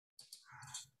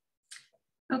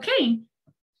Okay,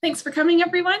 thanks for coming,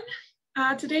 everyone.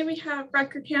 Today we have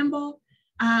Rutger Campbell,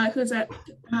 who's at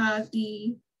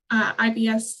the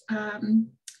IBS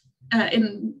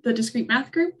in the discrete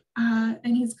math group,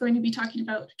 and he's going to be talking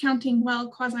about counting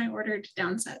well-quasi-ordered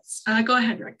downsets. Go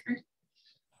ahead, Rutger.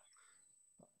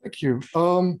 Thank you.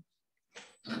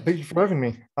 Thank you for having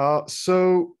me.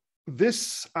 So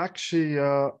this actually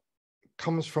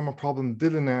comes from a problem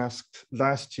Dylan asked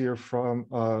last year from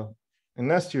in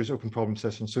last year's open problem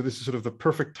session. So this is sort of the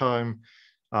perfect time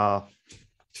to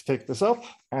take this up.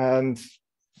 And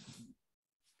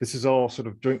this is all sort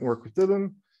of joint work with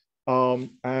Dylan.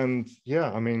 And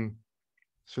yeah, I mean,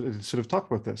 sort of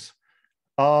talk about this.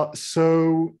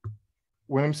 So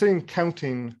when I'm saying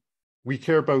counting, we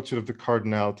care about sort of the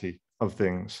cardinality of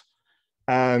things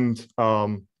and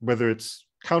whether it's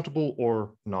countable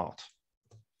or not.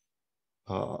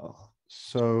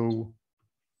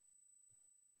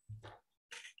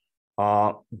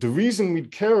 The reason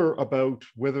we'd care about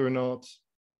whether or not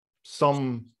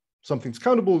something's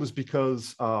countable is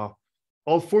because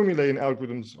all formulae and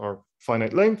algorithms are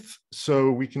finite length,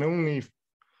 so we can only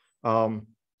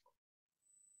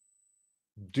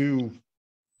do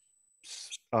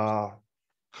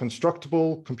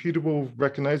constructible, computable,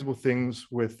 recognizable things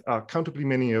with countably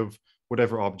many of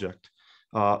whatever object.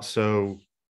 So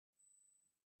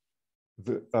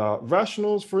the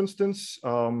rationals, for instance,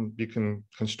 you can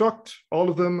construct all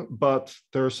of them, but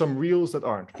there are some reals that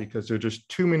aren't because there are just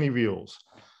too many reals.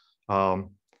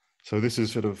 So this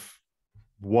is sort of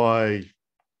why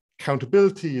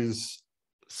countability is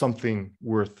something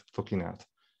worth looking at.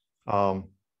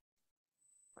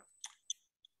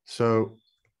 So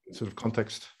sort of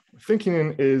context thinking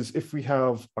in is if we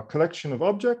have a collection of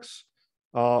objects,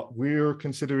 we're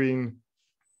considering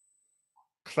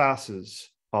classes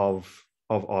of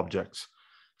objects.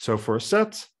 So for a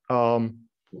set,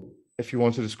 if you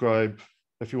want to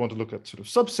look at sort of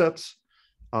subsets,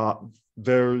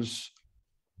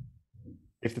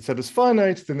 if the set is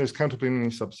finite, then there's countably many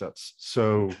subsets.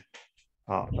 So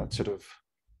that's sort of,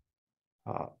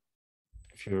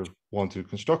 if you want to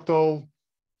construct all,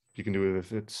 you can do it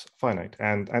if it's finite.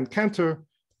 And Cantor,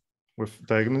 with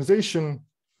diagonalization,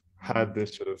 had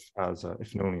this sort of as a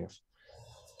if and only if.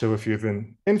 So if you have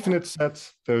an infinite set,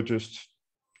 there are just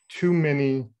too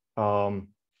many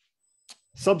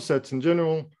subsets in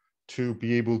general to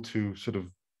be able to sort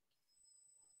of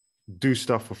do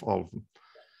stuff with all of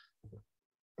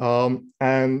them.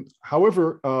 And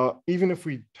however, even if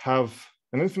we have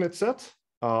an infinite set,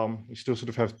 we still sort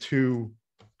of have two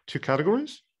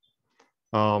categories.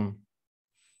 The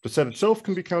set itself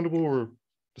can be countable, or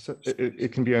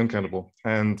it can be uncountable.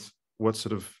 And what's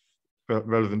sort of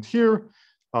relevant here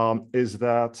is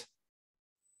that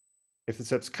if the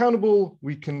set's countable,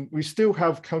 we still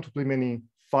have countably many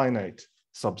finite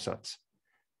subsets.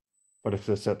 But if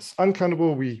the set's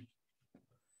uncountable,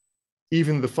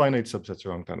 even the finite subsets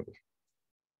are uncountable.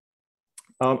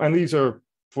 And these are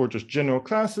for just general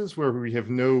classes where we have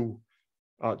no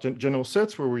general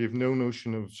sets where we have no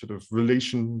notion of sort of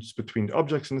relations between the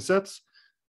objects in the sets.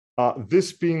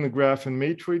 This being the graph and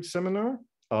Matroids seminar,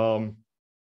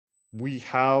 we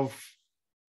have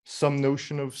some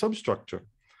notion of substructure.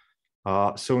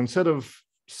 So instead of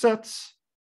sets,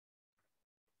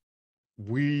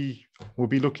 we will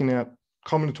be looking at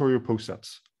combinatorial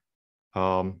posetsets.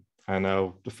 And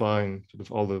I'll define sort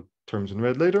of all the terms in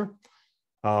red later.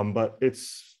 But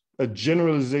it's a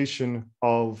generalization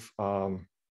of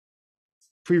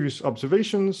previous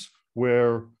observations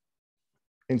where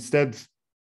instead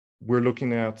we're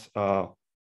looking at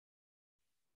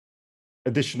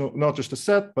additional, not just a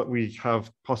set, but we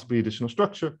have possibly additional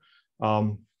structure.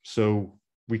 So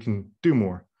we can do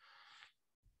more.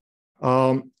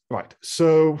 Right,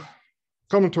 so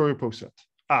combinatorial poset.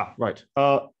 Right.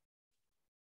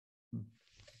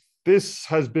 This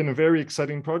has been a very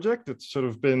exciting project. It's sort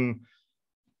of been,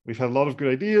 we've had a lot of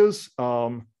good ideas.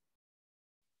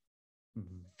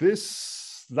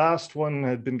 This last one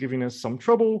had been giving us some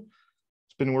trouble.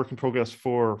 It's been a work in progress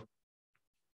for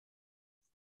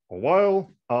a while,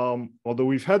 although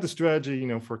we've had the strategy,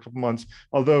 for a couple months.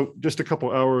 Although just a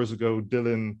couple hours ago,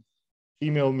 Dylan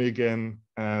emailed me again,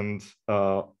 and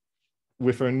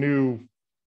with our new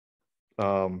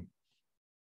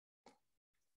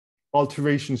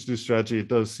alterations to the strategy, it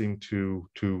does seem to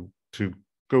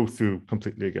go through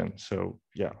completely again. So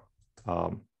yeah,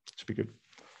 should be good.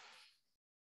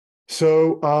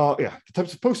 So yeah, the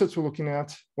types of posetsets we're looking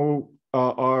at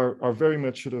are very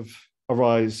much sort of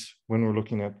arise when we're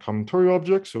looking at combinatorial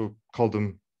objects, so call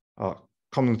them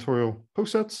combinatorial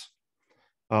posetsets.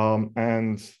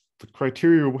 And the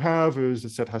criteria we have is the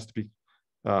set has to be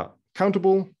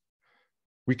countable.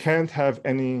 We can't have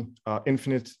any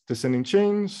infinite descending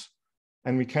chains,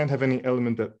 and we can't have any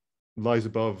element that lies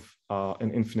above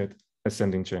an infinite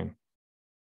ascending chain.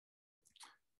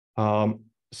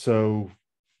 So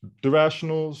the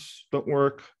rationals don't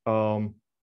work.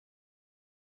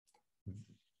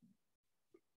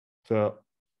 The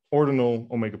ordinal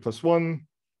omega plus 1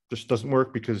 just doesn't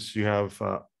work because you have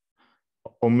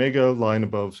omega lying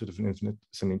above sort of an infinite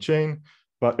ascending chain.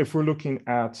 But if we're looking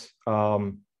at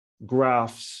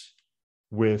graphs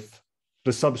with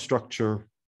the substructure,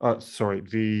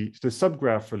 the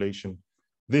subgraph relation,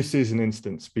 this is an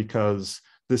instance because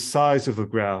the size of the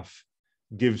graph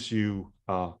gives you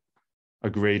a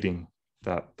grading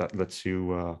that lets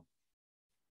you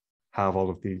have all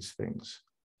of these things.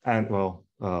 And well,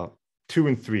 2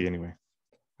 and 3 anyway.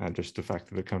 And just the fact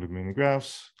that they're counted many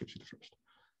graphs gives you the first.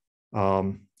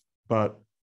 But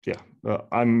yeah,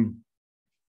 I'm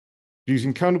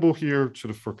using countable here sort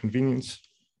of for convenience,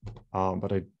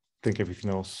 but I think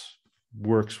everything else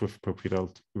works with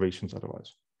appropriate iterations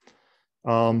otherwise.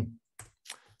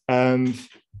 And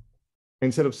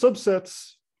instead of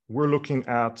subsets, we're looking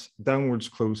at downwards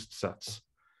closed sets.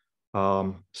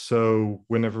 So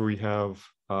whenever we have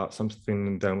something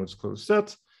in downwards closed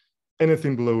set,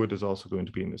 anything below it is also going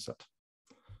to be in the set.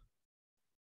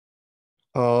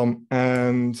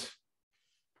 And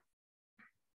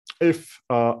if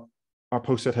our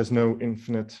post set has no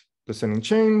infinite descending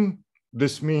chain,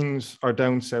 this means our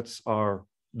down sets are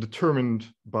determined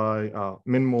by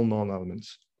minimal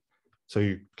non-elements. So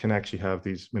you can actually have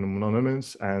these minimal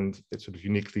non-elements, and it's sort of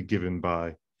uniquely given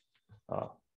by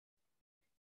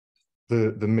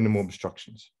the minimal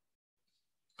obstructions.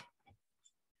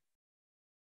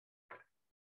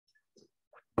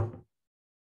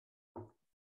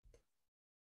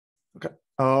 Okay,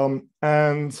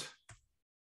 and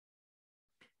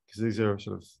because these are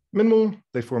sort of minimal,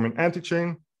 they form an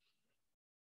antichain,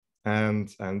 and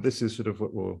this is sort of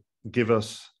what will give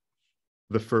us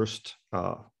the first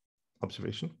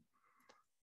observation.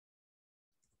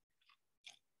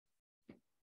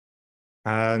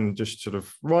 And just sort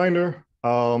of reminder,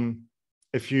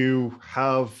 if you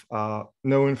have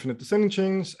no infinite descending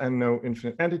chains and no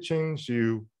infinite antichains,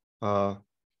 you can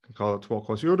call it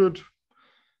well-quasi-ordered.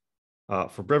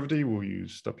 For brevity, we'll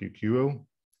use WQO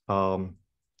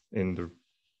in the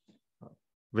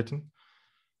written.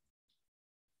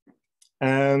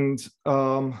 And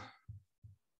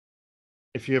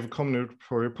if you have a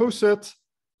combinatorial post set,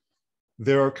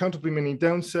 there are countably many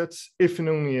down sets if and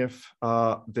only if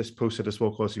this post set is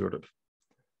well-quasi-ordered.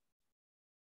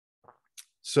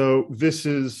 So this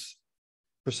is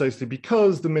precisely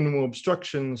because the minimal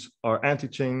obstructions are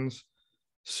antichains.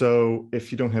 So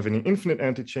if you don't have any infinite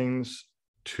antichains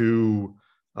to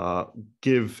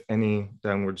give any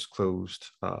downwards closed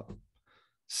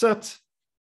set,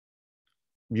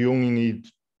 you only need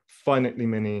finitely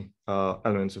many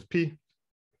elements of P.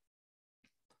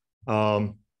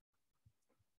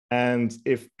 And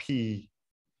if P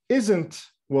isn't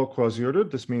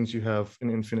well-quasi-ordered, this means you have an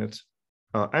infinite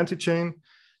antichain,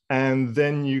 and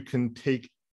then you can take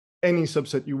any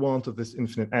subset you want of this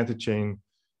infinite antichain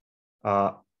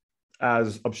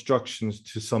as obstructions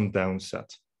to some down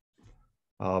set.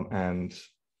 And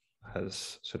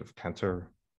as sort of Cantor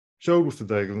showed with the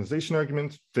diagonalization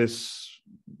argument, this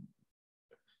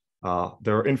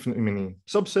there are infinitely many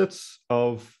subsets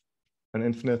of an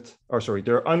infinite, or sorry,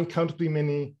 there are uncountably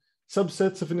many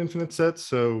subsets of an infinite set.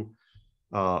 So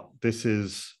this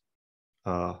is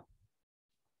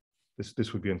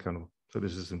this would be uncountable. So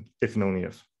this is an if and only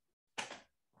if.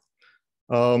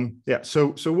 Yeah,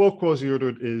 so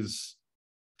well-quasi-ordered is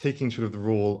taking sort of the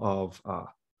role of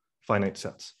finite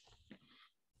sets.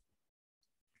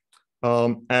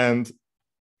 And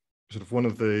sort of one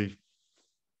of the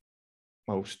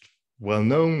most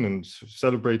well-known and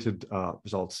celebrated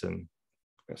results in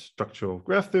structural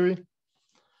graph theory.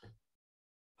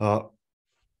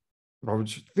 Robert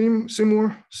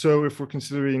Seymour. So if we're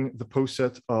considering the post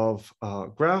set of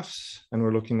graphs and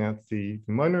we're looking at the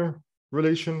minor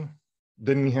relation,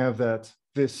 then we have that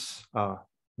this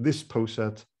this post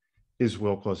set is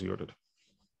well-quasi-ordered.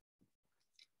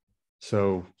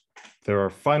 So there are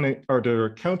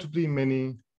countably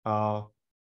many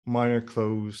minor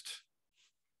closed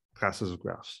classes of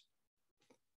graphs.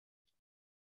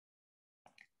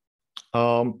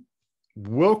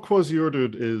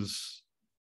 Well-quasi-ordered is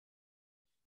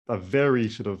a very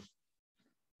sort of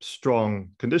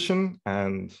strong condition,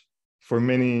 and for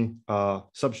many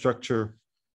substructure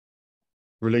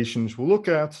relations we'll look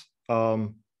at,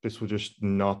 this will just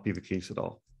not be the case at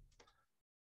all.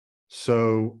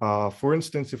 So for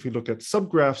instance, if we look at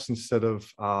subgraphs instead of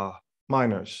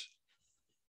minors,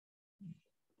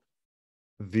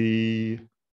 the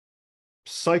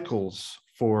cycles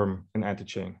form an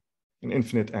antichain, an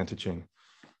infinite antichain.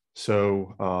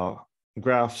 So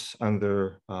graphs and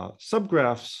their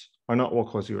subgraphs are not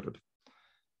well-quasi-ordered.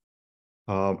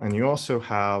 And you also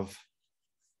have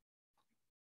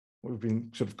what we've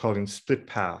been sort of calling split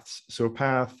paths. So a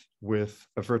path with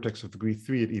a vertex of degree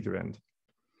 3 at either end.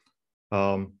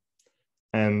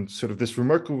 And sort of this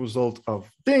remarkable result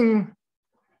of Ding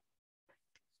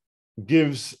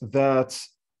gives that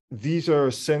these are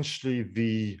essentially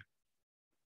the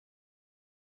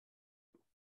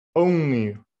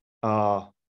only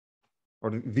or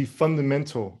the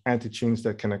fundamental antichains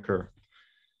that can occur.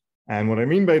 And what I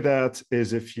mean by that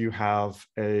is if you have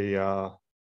a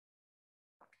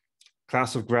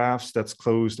class of graphs that's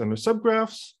closed under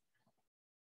subgraphs,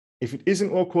 if it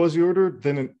isn't well-quasi-ordered,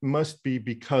 then it must be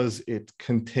because it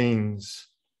contains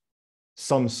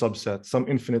some subset, some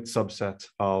infinite subset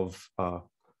of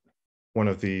one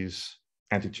of these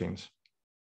antichains.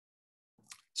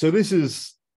 So this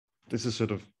is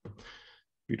sort of a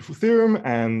beautiful theorem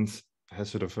and has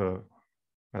sort of a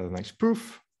rather nice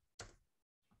proof.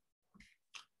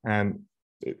 And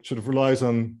it sort of relies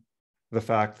on the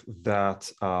fact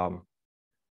that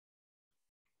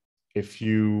if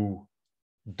you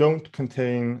don't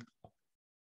contain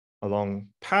a long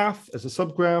path as a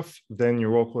subgraph, then you're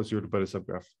well-quasi-ordered by the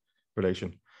subgraph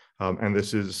relation. And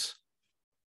this is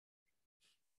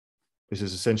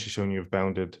essentially showing you have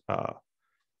bounded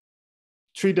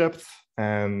tree depth,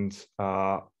 and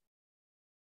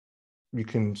you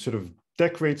can sort of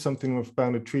decorate something with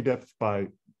bounded tree depth by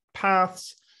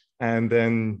paths, and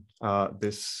then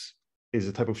this is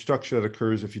a type of structure that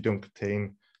occurs if you don't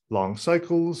contain long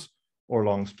cycles or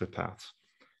long split paths.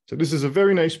 So this is a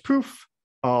very nice proof,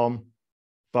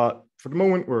 but for the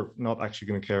moment, we're not actually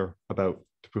going to care about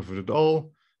the proof of it at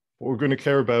all. What we're going to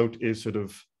care about is sort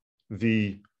of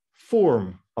the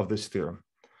form of this theorem.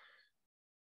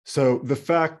 So the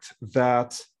fact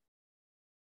that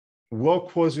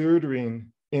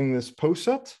well-quasi-ordering in this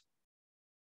poset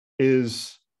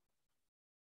is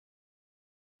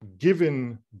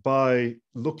given by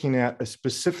looking at a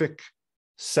specific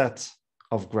set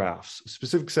of graphs, a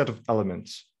specific set of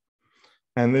elements.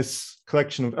 And this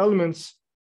collection of elements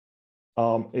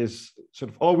is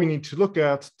sort of all we need to look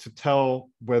at to tell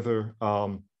whether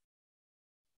a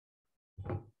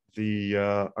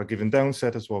given down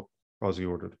set is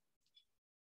well-quasi-ordered.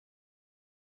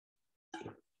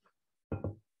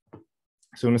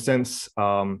 So in a sense,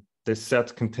 this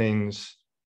set contains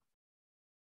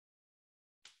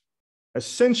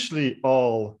essentially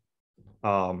all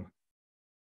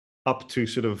up to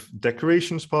sort of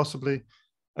decorations, possibly,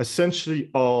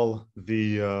 essentially all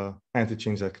the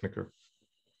antichains that can occur.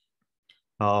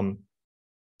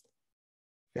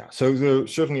 Yeah, so there are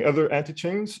certainly other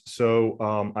antichains. So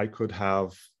I could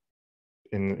have,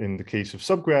 in the case of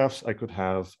subgraphs, I could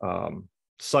have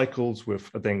cycles with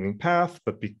a dangling path,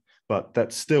 but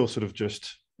that's still sort of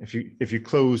just, if you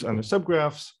close under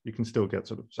subgraphs, you can still get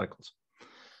sort of cycles.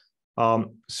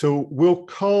 So we'll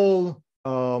call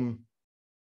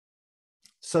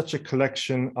such a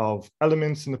collection of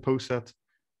elements in the poset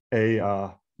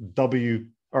a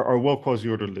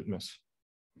well-quasi-ordered litmus,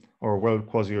 or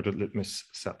well-quasi-ordered litmus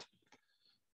set.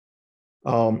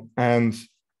 And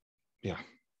yeah,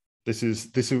 this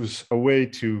is a way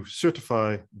to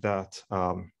certify that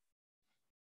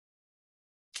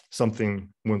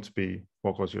something won't be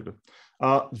well-quasi-ordered.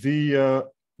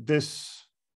 This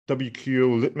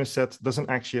WQO litmus set doesn't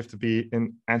actually have to be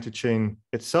an antichain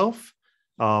itself,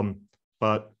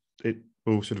 but it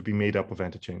will sort of be made up of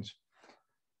antichains.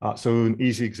 So an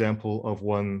easy example of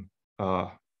one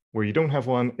where you don't have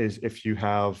one is if you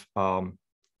have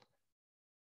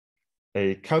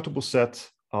a countable set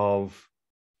of,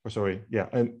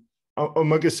 an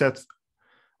omega set,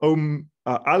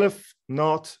 aleph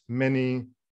not many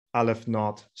aleph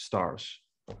not stars.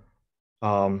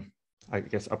 I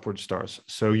guess upward stars.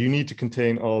 So you need to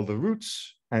contain all the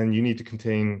roots, and you need to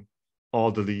contain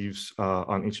all the leaves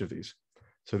on each of these.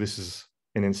 So this is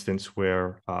an instance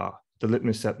where the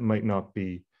litmus set might not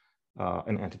be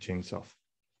an antichain itself.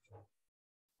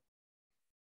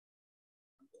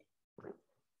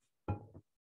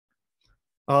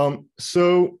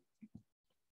 So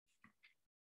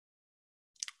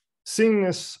seeing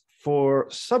this for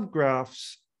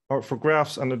subgraphs, or for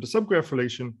graphs under the subgraph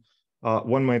relation,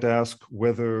 one might ask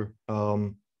whether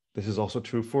this is also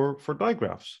true for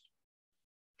digraphs.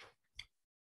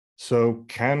 So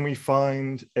can we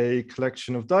find a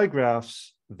collection of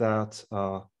digraphs that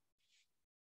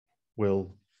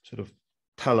will sort of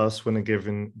tell us when a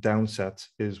given down set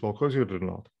is well-quasi-ordered or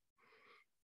not.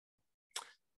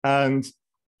 And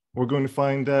we're going to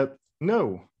find that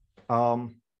no,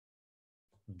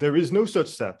 there is no such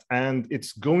set, and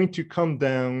it's going to come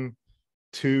down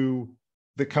to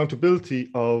the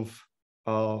countability of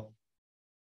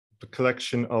the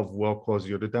collection of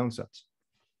well-quasi-ordered down sets.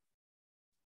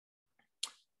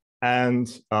 And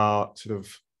sort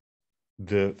of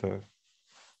the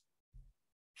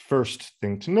first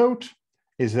thing to note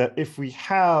is that if we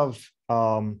have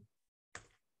a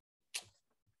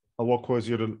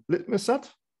well-quasi-ordered litmus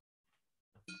set,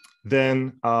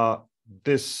 then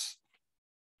this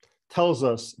tells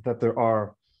us that there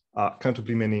are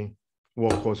countably many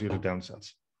well-quasi-ordered down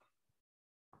sets.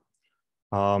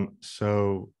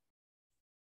 So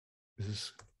this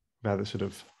is rather sort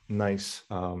of nice,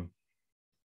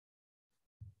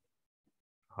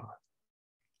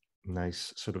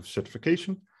 nice sort of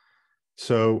certification.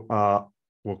 So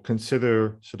we'll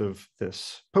consider sort of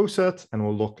this post set, and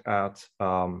we'll look at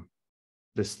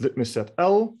this litmus set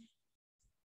L.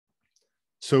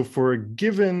 So for a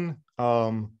given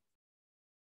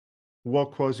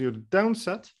well-quasi-ordered down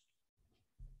set,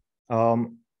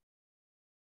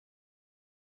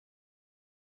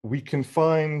 we can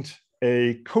find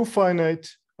a cofinite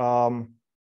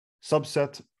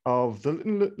subset of the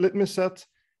litmus set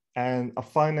and a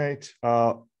finite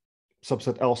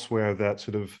subset elsewhere that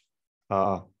sort of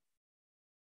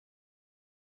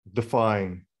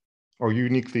define or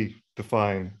uniquely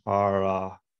define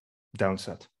our down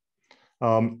set.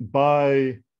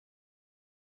 By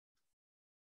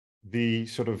the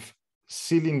sort of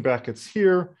ceiling brackets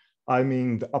here, I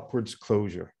mean the upwards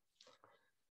closure.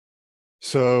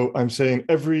 So I'm saying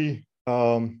every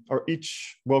or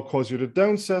each well-quasi-ordered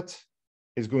down set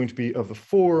is going to be of the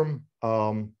form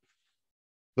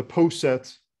the post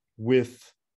set with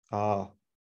the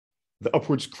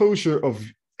upwards closure of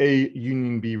A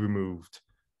union B removed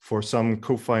for some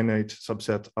cofinite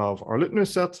subset of our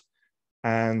litmus set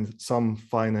and some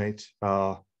finite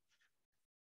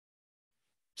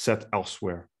set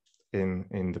elsewhere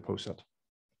in the post set.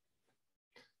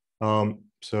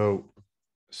 So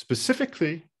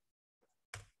specifically,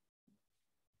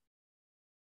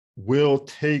 we'll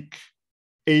take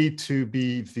A to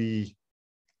be the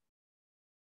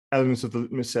elements of the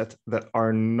litmus set that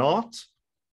are not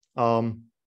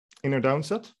in our down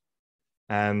set.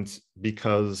 And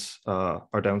because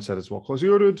our down set is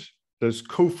well-quasi-ordered, there's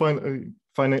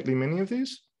finitely many of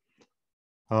these.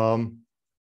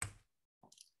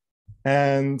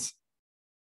 And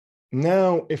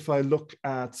now if I look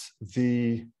at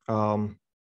the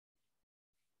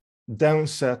down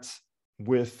set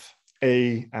with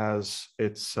A as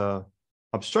its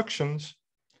obstructions,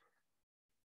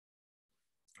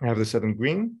 I have this set in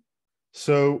green.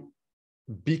 So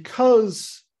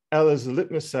because L is a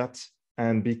litmus set,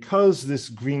 and because this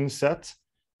green set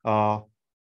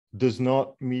does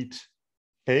not meet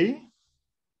A,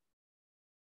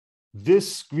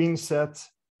 this green set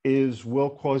is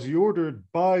well-quasi-ordered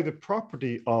by the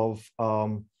property of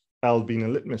L being a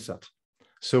litmus set.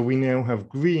 So we now have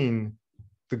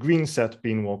the green set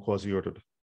being well-quasi-ordered.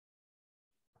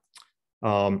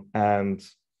 And the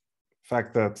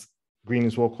fact that green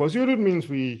is well-quasi-ordered means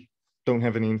we don't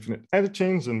have any infinite edit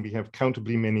chains, and we have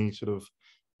countably many sort of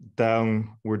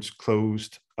downwards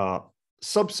closed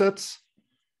subsets.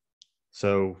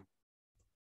 So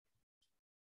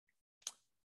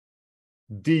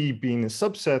D being a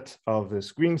subset of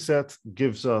this green set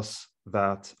gives us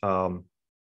that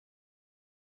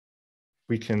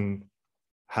we can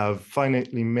have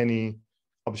finitely many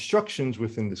obstructions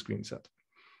within this green set.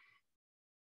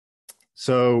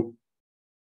 So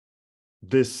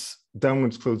this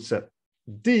downwards closed set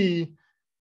D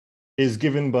is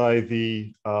given by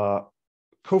the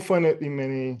cofinitely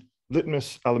many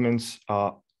litmus elements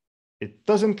it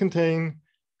doesn't contain,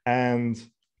 and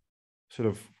sort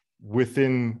of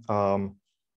within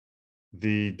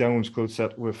the downwards closed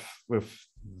set with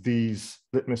these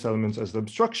litmus elements as the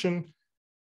obstruction,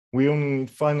 we only need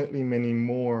finitely many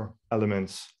more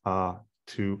elements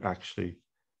to actually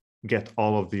get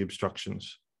all of the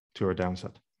obstructions to our down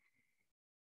set.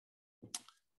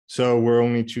 So we're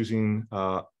only choosing,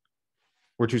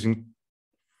 we're choosing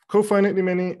cofinitely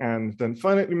many and then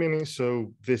finitely many.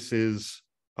 So this is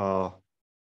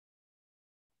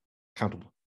countable.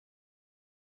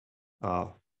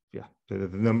 Yeah,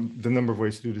 the number of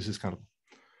ways to do this is countable.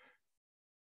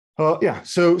 Yeah,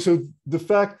 so the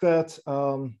fact that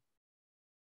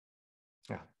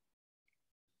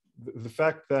the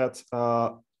fact that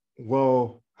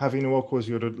well, having a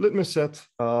well-quasi-ordered litmus set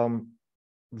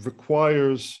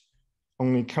requires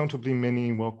only countably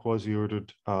many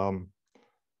well-quasi-ordered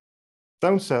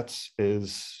downsets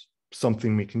is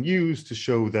something we can use to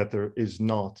show that there is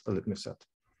not a litmus set.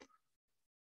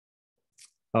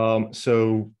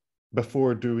 So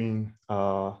before doing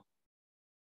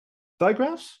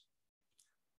digraphs,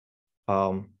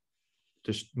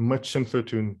 just much simpler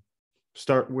to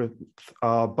start with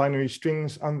binary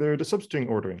strings under the substring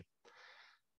ordering.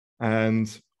 And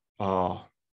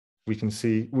we can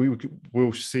see,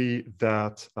 we'll see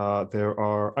that there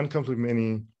are uncountably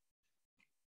many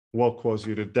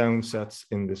well-quasi-ordered downsets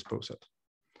in this poset.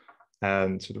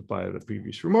 And sort of by the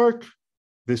previous remark,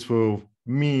 this will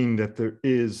mean that there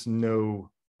is no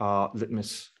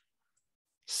litmus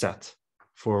set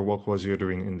for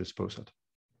well-quasi-ordering in this poset.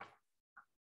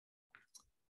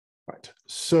 Right,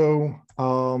 so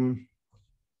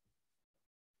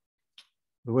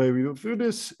the way we will do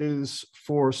this is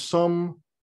for some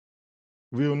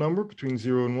real number between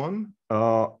 0 and 1,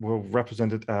 we'll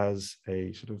represent it as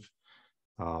a sort of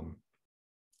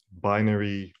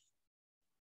binary,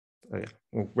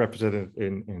 we'll represent it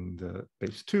in the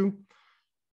base 2,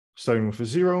 starting with a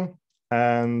 0,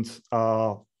 and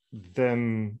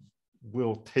then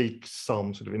we'll take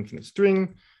some sort of infinite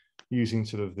string using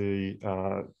sort of the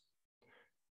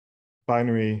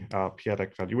binary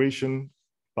p-adic valuation.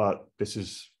 But this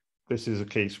is a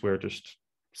case where just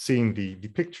seeing the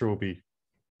picture will be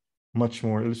much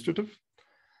more illustrative.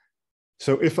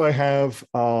 So if I have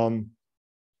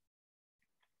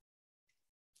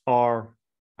R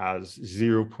as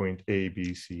 0.A,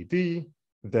 B, C, D,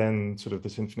 then sort of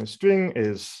this infinite string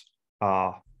is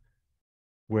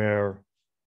where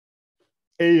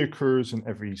A occurs in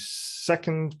every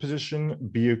second position,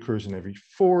 B occurs in every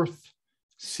fourth,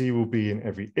 C will be in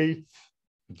every eighth,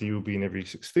 D will be in every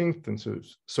 16th, and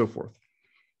so forth.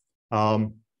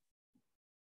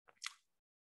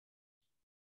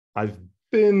 I've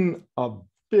been a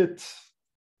bit,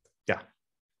 yeah,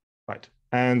 right.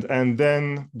 And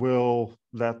then we'll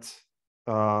let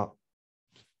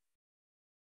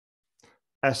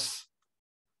SR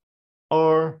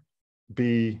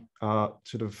be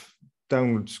sort of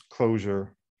downwards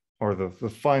closure, or the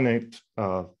finite,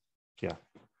 I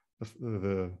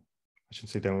shouldn't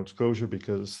say downwards closure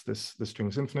because this string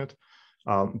is infinite,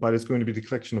 but it's going to be the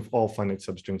collection of all finite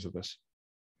substrings of this.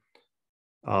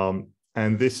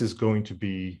 And this is going to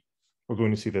be, we're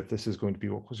going to see that this is going to be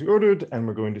well-quasi-ordered, and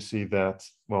we're going to see that,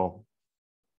 well,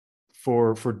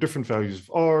 for different values of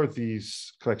R,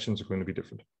 these collections are going to be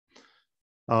different.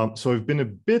 So I've been a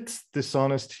bit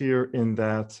dishonest here in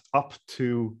that up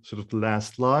to sort of the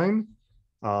last line,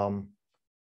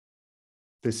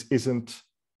 this isn't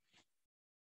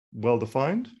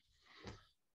well-defined.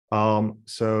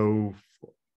 So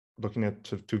looking at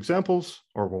two examples,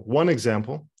 or well, one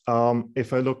example,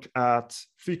 if I look at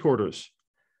 3/4,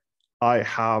 I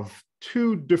have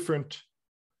two different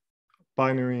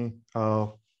binary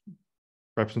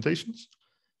representations,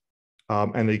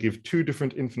 and they give two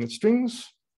different infinite strings.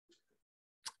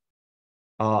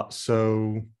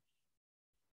 So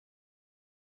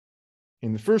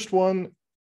in the first one,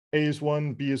 A is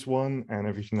 1, B is 1, and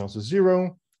everything else is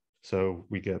 0. So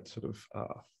we get sort of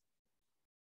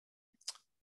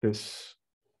this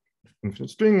infinite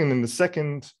string, and in the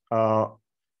second,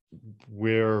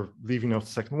 we're leaving off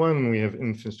the second one, and we have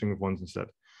infinite string of ones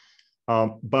instead.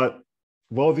 But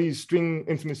while these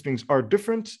infinite strings are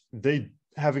different, they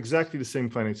have exactly the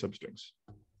same finite substrings.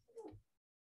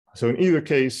 So in either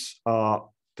case,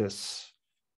 this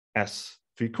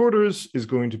S3/4 is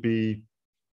going to be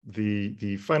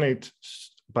the finite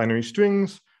binary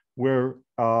strings where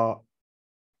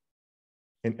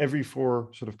in every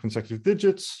 4 sort of consecutive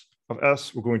digits of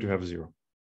S, we're going to have a 0.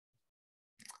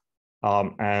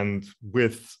 And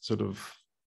with sort of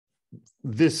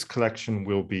this collection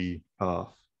will be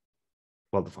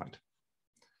well-defined.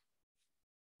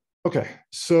 Okay,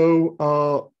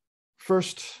 so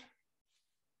first,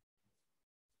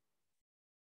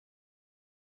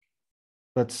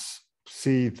 let's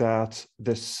see that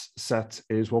this set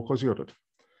is well-quasi-ordered.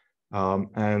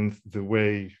 And the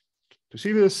way to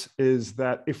see this is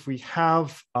that if we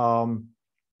have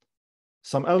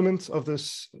some elements of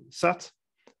this set,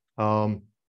 and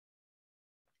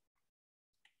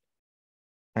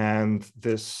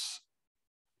this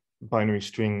binary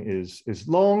string is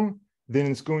long,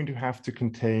 then it's going to have to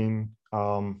contain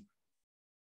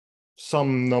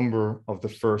some number of the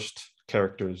first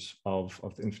characters of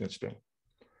the infinite string.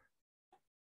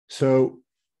 So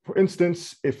for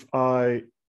instance, if I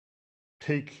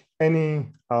take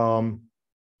any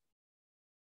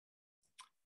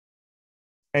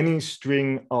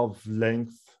string of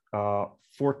length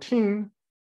 14,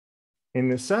 in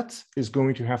this set is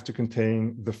going to have to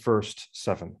contain the first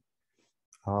 7.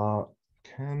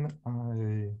 Can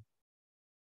I?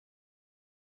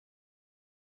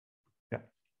 Yeah.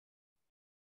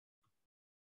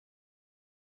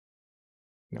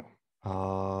 No.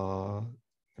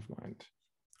 Never mind.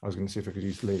 I was going to see if I could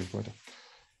use the latest pointer.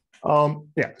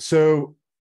 Yeah. So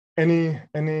any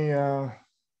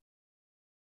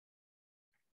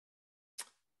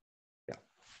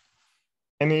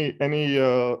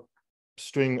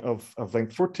string of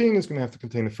length 14 is going to have to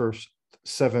contain the first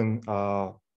 7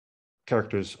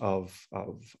 characters of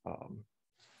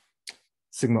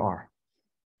sigma r.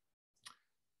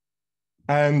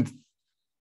 And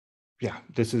yeah,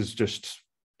 this is just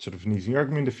sort of an easy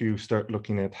argument. If you start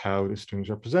looking at how the string is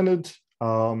represented,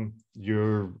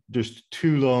 you're just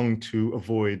too long to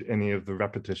avoid any of the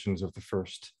repetitions of the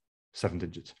first 7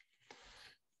 digits.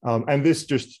 And this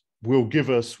just will give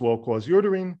us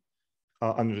well-quasi-ordering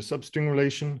under the substring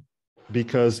relation,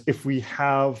 because if we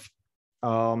have,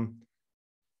 suppose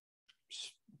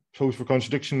for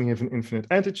contradiction, we have an infinite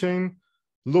antichain,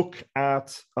 look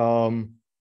at an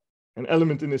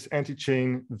element in this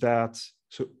antichain that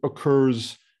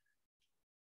occurs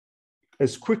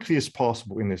as quickly as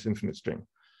possible in this infinite string.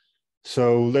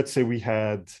 So let's say we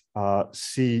had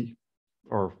C,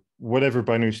 or whatever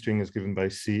binary string is given by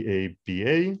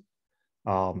CABA.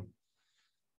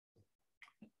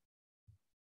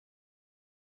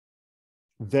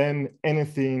 Then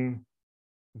anything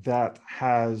that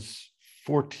has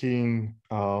 14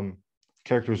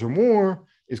 characters or more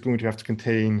is going to have to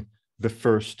contain the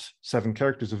first 7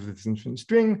 characters of this infinite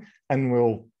string, and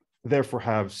will therefore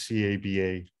have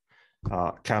CABA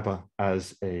kappa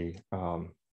as a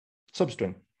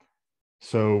substring.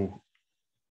 So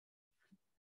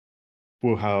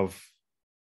we'll have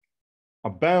a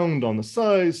bound on the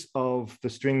size of the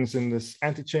strings in this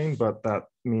antichain, but that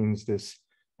means this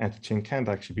antichain can't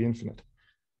actually be infinite.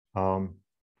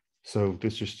 So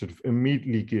this just sort of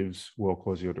immediately gives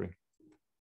well-quasi-ordering.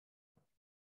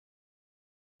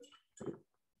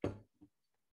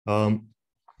 On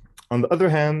the other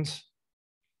hand,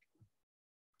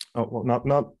 well,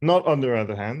 not on the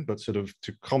other hand, but sort of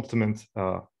to complement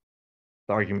the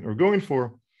argument we're going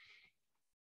for.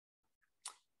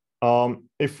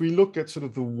 If we look at sort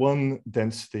of the one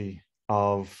density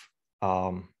of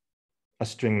a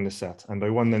string in the set, and by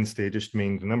one density, I just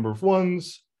mean the number of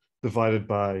ones divided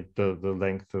by the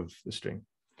length of the string.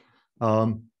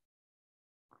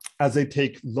 As I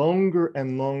take longer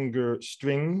and longer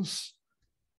strings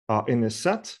in this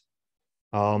set,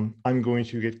 I'm going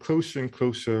to get closer and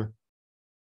closer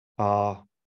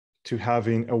to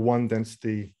having a one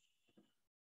density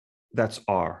that's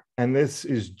R. And this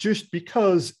is just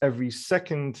because every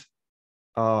second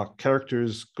character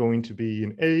is going to be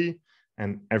an A,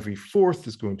 and every fourth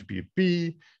is going to be a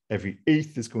B, every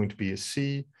eighth is going to be a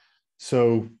C.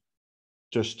 So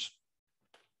just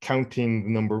counting the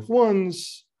number of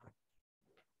ones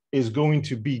is going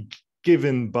to be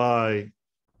given by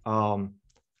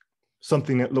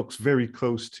something that looks very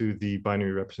close to the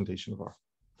binary representation of R.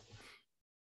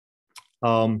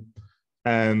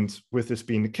 And with this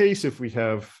being the case, if we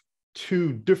have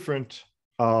 2 different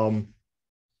R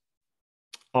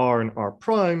and R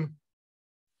prime,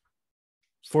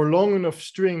 for long enough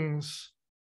strings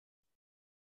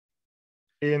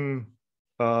in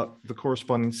the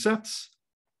corresponding sets,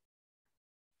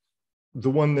 the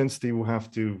one density will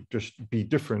have to just be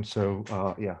different. So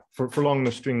yeah, for long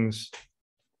enough strings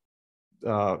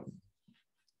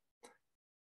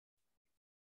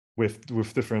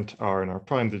with different R and R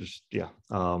prime, they're just, yeah.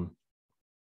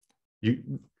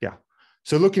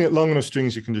 So looking at long enough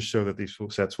strings, you can just show that these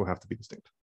sets will have to be distinct.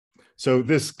 So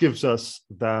this gives us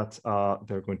that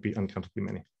there are going to be uncountably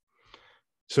many.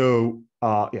 So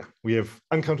yeah, we have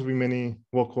uncountably many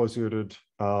well-quasi-ordered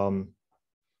down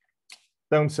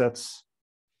sets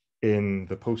in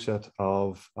the poset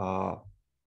of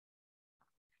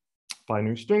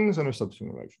binary strings and a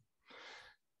substring relation.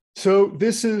 So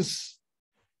this is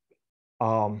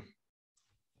a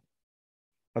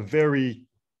very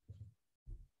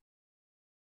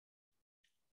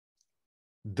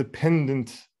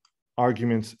dependent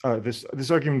argument.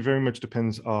 This argument very much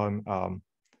depends on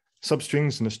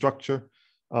substrings and the structure.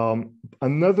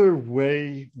 Another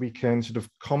way we can sort of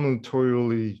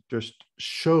combinatorially just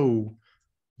show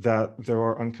that there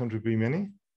are uncountably many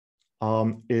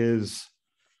is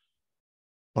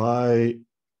by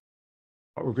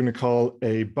what we're going to call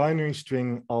a binary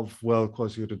string of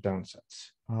well-quasi-ordered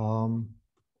downsets.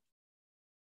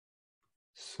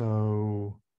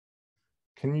 So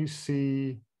can you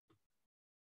see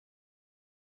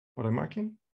what I'm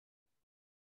marking?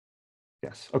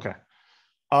 Yes, okay.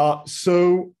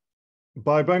 So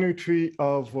by binary tree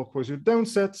of well-Quasi-Ordered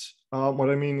downsets, what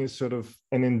I mean is sort of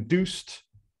an induced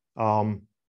upwards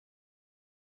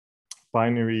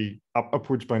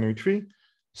binary tree.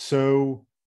 So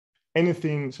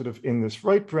anything sort of in this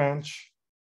right branch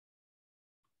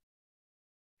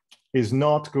is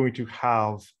not going to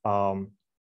have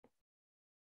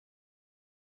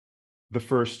the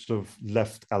first sort of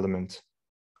left element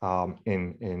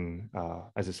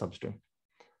as a substring.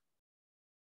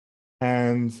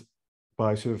 And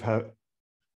by sort of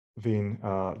having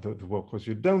the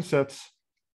well-Quasi-Ordered downsets,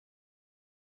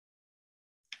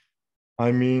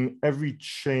 I mean every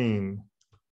chain,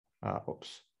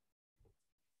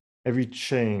 every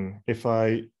chain, if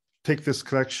I take this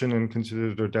collection and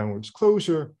consider their downwards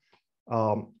closure,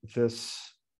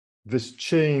 this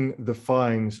chain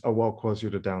defines a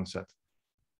well-Quasi-Ordered downset.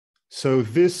 So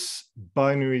this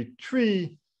binary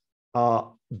tree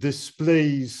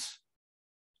displays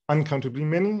uncountably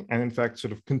many, and in fact,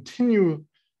 sort of continuumly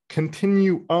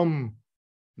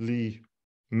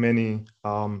many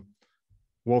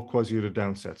well-Quasi-Ordered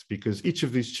downsets, because each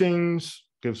of these chains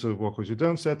gives a well-Quasi-Ordered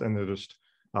downset, and they're just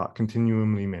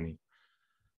continuumly many.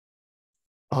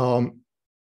 Right.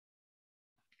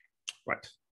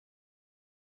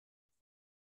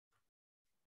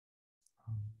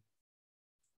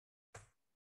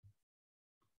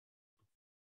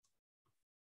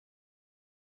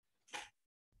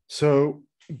 So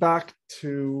back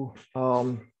to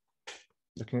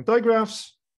looking at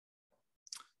digraphs,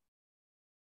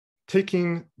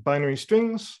 taking binary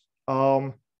strings,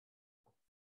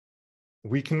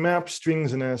 we can map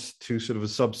strings in S to sort of a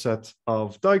subset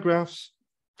of digraphs,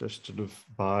 just sort of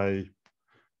by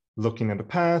looking at a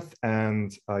path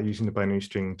and using the binary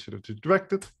string to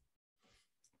direct it.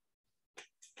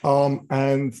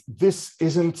 And this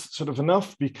isn't sort of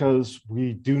enough, because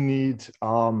we do need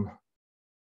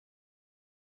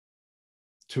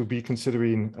to be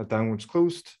considering a downwards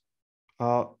closed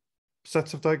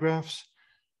sets of digraphs.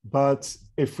 But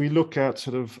if we look at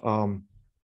sort of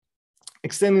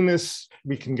extending this,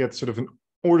 we can get sort of an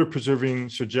order preserving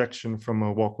surjection from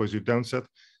a well-Quasi-Ordered downset,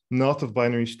 not of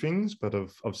binary strings, but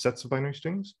of sets of binary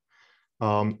strings.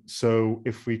 So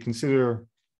if we consider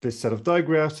this set of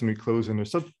digraphs and we close in their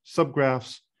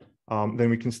subgraphs, then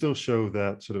we can still show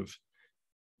that sort of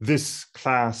this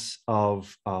class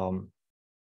of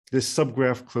this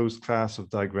subgraph closed class of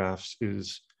digraphs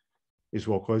is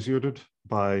well-Quasi-Ordered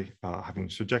by having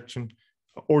surjection,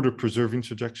 order preserving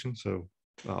surjection. So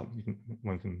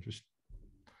one can just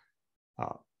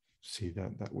see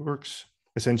that that works.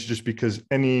 Essentially, just because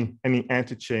any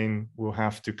antichain will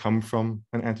have to come from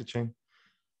an antichain,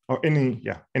 or any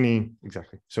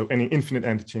exactly. So any infinite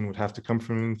antichain would have to come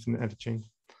from an infinite antichain.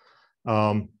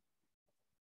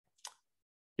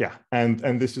 Yeah,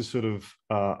 and this is sort of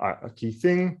a key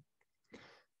thing.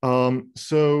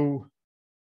 So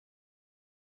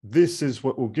this is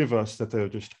what will give us that there are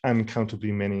just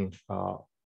uncountably many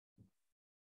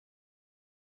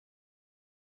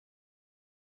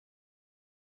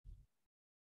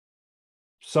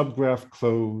subgraph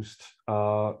closed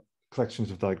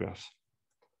collections of digraphs.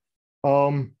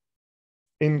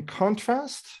 In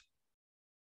contrast,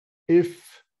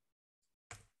 if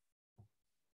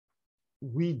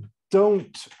we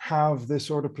don't have this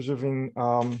order preserving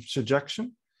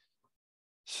surjection,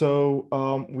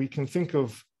 so we can think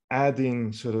of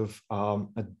adding sort of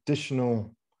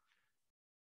additional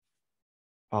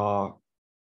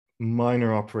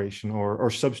minor operation or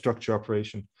substructure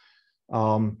operation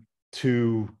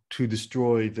to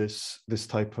destroy this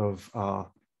type of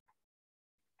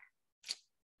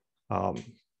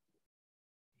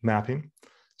mapping.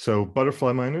 So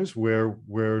butterfly minors, where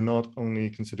we're not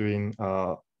only considering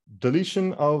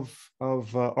deletion of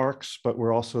arcs, but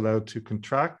we're also allowed to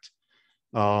contract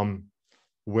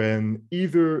when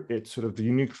either it's sort of the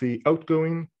uniquely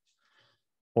outgoing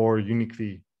or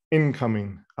uniquely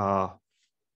incoming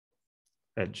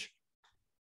edge.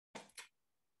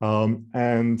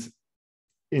 And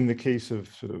in the case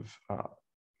of sort of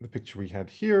the picture we had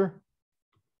here,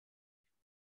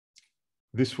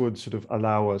 this would sort of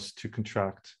allow us to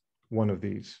contract one of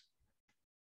these.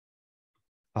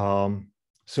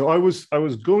 So I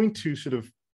was going to sort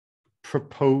of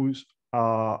propose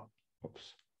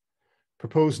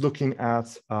looking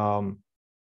at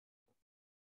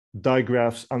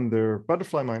digraphs under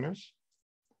butterfly minors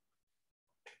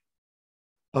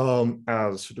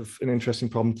as sort of an interesting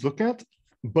problem to look at.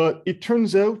 But it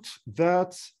turns out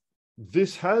that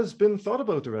this has been thought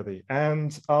about already,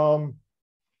 and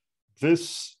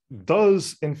this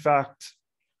does, in fact,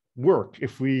 work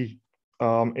if we,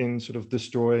 in sort of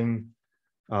destroying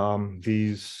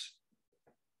these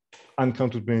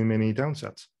uncountably many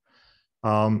downsets.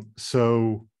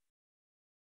 So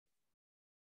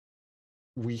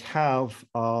we have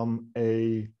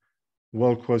a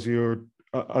well-quasi-ordered,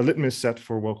 a litmus set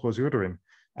for well-quasi-ordering,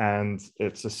 and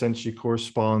it essentially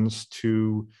corresponds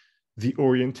to the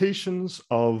orientations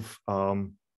of,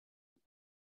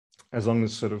 as long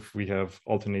as sort of we have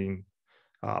alternating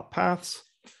paths,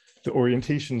 the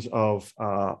orientations of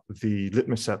the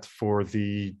litmus set for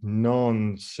the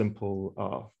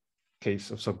non-simple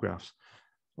case of subgraphs.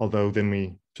 Although then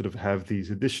we sort of have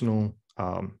these additional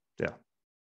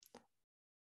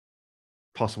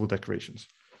possible decorations.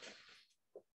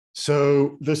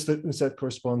 So this litmus set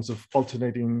corresponds of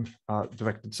alternating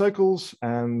directed cycles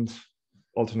and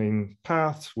alternating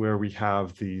paths where we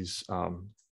have these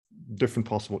different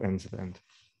possible ends at the end.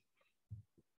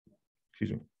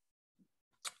 Excuse me.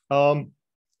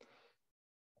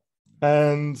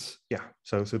 And yeah,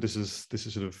 so this is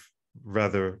sort of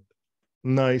rather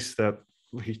nice that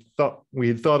we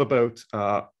had thought about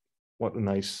what a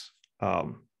nice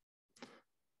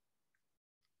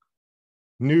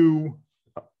new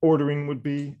ordering would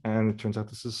be, and it turns out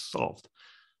this is solved.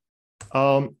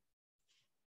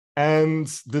 And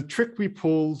the trick we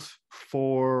pulled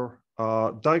for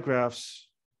digraphs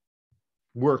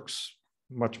works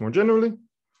much more generally.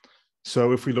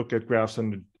 So if we look at graphs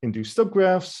under induced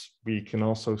subgraphs, we can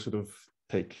also sort of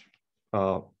take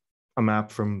a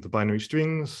map from the binary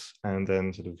strings and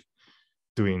then sort of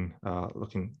doing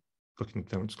looking at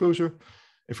downward disclosure.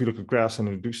 If we look at graphs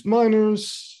under induced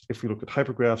minors, if we look at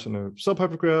hypergraphs under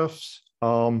subhypergraphs,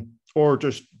 or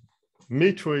just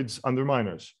matroids under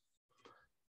minors.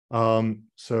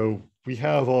 So we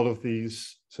have all of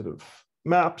these sort of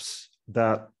maps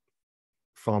that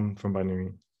from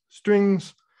binary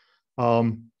strings.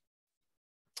 And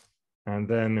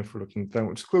then if we're looking at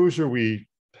downward disclosure, we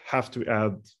have to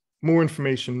add more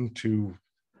information to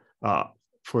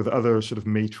for the other sort of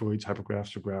matroids,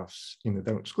 hypergraphs, or graphs in the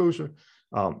downward disclosure.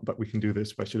 But we can do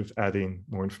this by sort of adding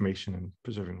more information and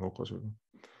preserving well-quasi-ordered.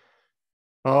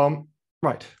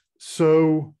 Right,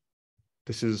 so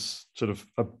this is sort of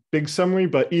a big summary,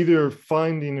 but either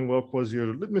finding a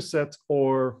well-quasi-ordered litmus set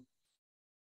or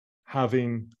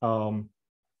having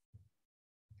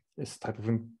this type of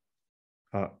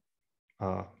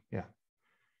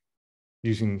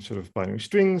using sort of binary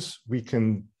strings, we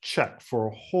can check for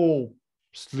a whole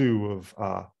slew of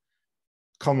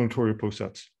combinatorial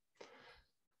posets.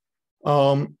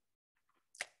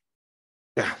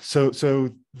 So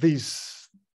these,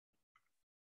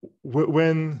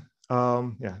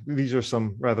 these are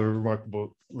some rather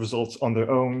remarkable results on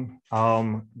their own.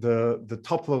 The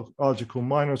topological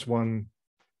minors one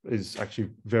is actually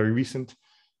very recent.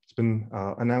 It's been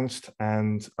announced,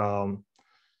 and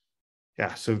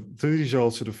so these are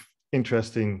all sort of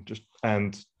interesting, just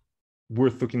and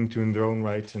worth looking into in their own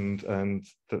right, and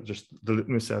just the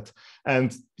litmus set.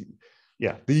 And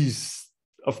yeah, these,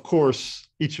 of course,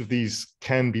 each of these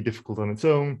can be difficult on its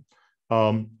own,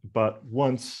 but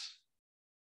once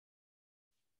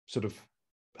sort of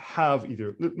have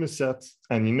either litmus set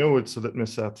and you know it's a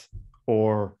litmus set,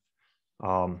 or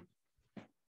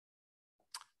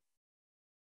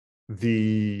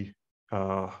the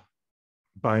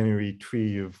binary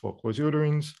tree of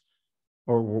well-quasi-orderings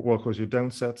or well-quasi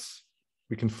downsets,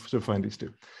 we can sort of find these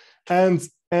two. And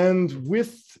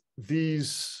with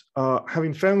these,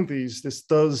 having found these, this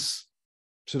does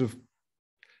sort of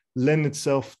lend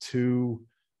itself to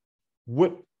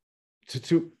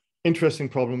interesting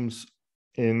problems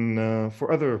in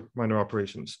for other minor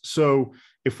operations. So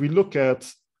if we look at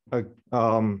so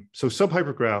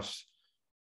subhypergraphs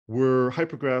were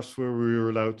hypergraphs where we were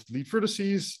allowed to delete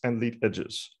vertices and delete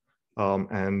edges,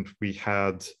 and we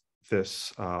had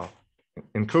this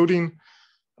encoding,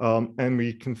 and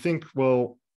we can think,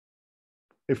 well,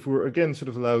 if we're again sort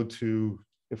of allowed to,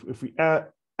 if we add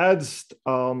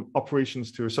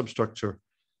operations to a substructure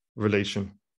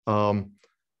relation,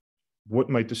 what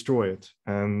might destroy it?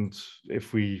 And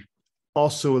if we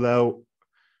also allow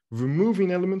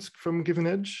removing elements from a given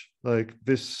edge, like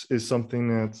this is something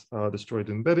that destroyed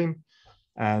embedding,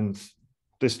 and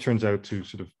this turns out to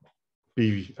sort of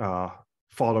be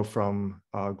follow from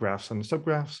graphs and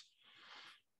subgraphs.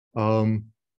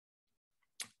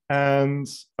 And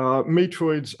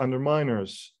matroids under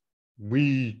minors,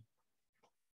 this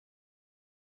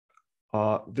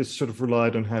sort of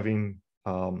relied on having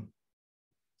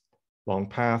long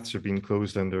paths or being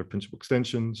closed under principal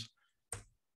extensions.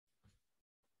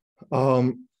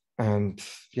 And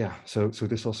yeah, so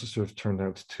this also sort of turned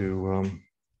out to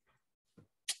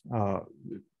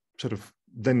sort of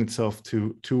lend itself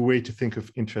to a way to think of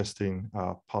interesting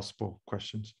possible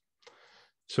questions.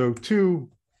 So two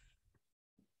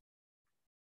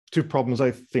problems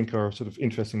I think are sort of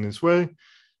interesting in this way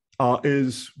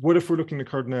is what if we're looking at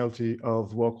the cardinality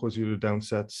of well-quasi-ordered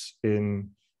downsets in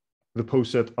the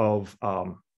poset of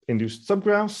induced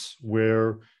subgraphs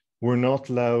where we're not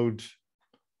allowed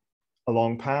a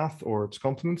long path or its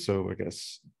complement. So I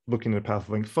guess looking at a path of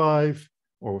length 5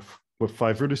 or with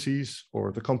 5 vertices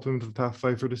or the complement of the path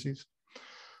 5 vertices.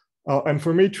 And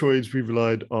for matroids, we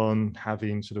relied on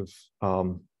having sort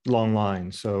of long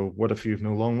lines. So what if you have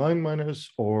no long line minors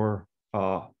or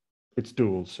it's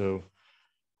dual? So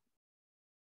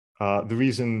the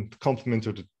reason the complement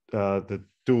or the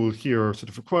dual here are sort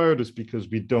of required is because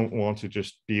we don't want to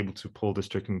just be able to pull this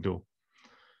trick in dual.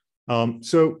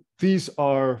 So these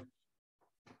are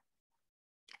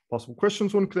possible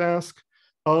questions one could ask.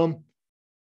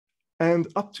 And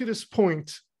up to this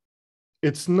point,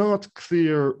 it's not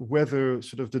clear whether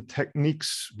sort of the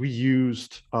techniques we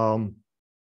used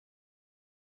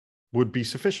would be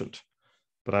sufficient.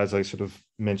 But as I sort of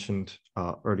mentioned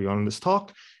early on in this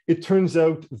talk, it turns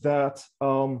out that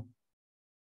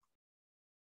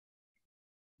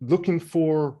looking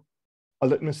for a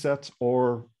litmus set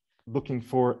or looking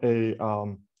for a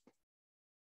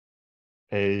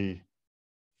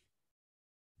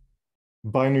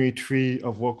binary tree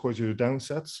of well-quasi-ordered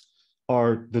downsets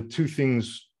are the two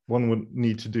things one would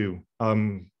need to do.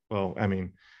 Well, I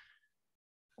mean,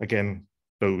 again,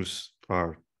 those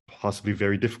are possibly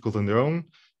very difficult on their own,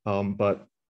 but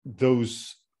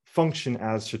those function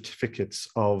as certificates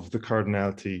of the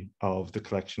cardinality of the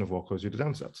collection of well-quasi-ordered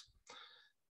downsets.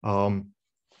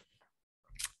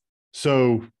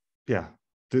 So yeah,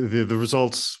 the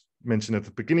results mentioned at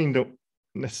the beginning don't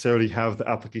necessarily have the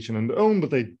application on their own,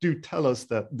 but they do tell us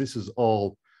that this is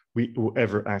all we will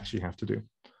ever actually have to do.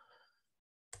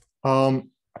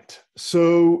 Right.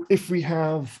 So if we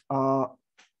have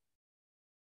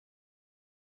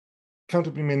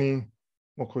countably many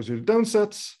well-quasi-ordered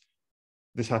downsets,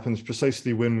 this happens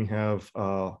precisely when we have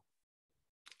a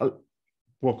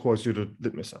well-quasi-ordered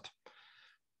litmus set.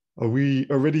 We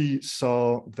already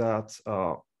saw that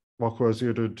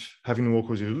well-quasi-ordered, having a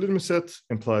well-quasi-ordered litmus set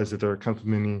implies that there are countably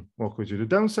many well-quasi-ordered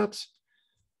downsets.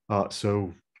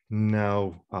 So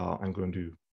now I'm going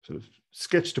to sort of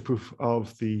sketch the proof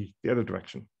of the other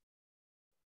direction.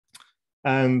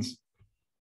 And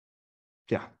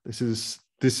yeah, this is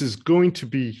going to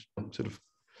be sort of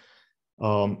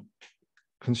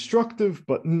constructive,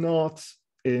 but not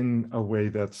in a way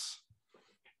that's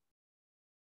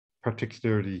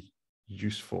particularly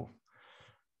useful.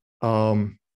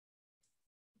 We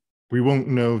won't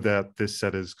know that this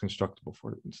set is constructible,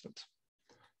 for instance.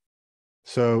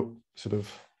 So sort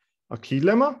of a key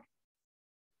lemma.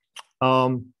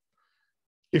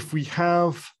 If we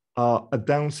have a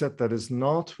downset that is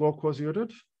not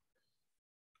well-quasi-ordered,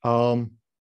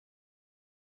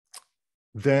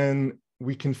 then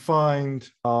we can find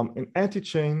an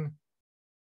antichain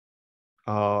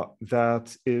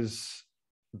that is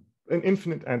an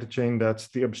infinite antichain that's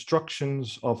the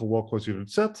obstructions of a well-quasi-ordered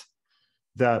set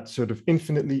that sort of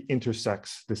infinitely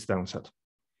intersects this downset.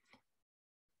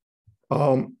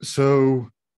 So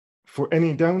for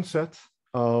any downset,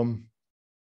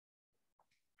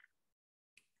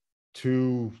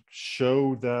 to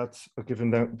show that a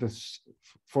given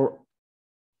for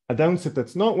a downset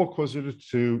that's not well-quasi-ordered,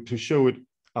 to show it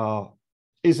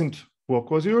isn't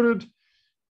well-quasi-ordered,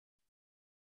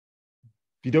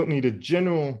 you don't need a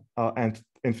general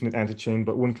infinite antichain,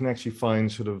 but one can actually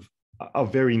find sort of a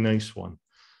very nice one,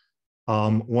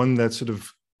 one that's sort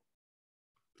of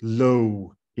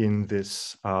low in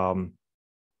this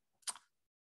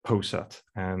poset.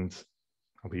 And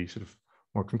I'll be sort of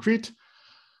more concrete.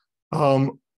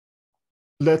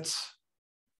 Let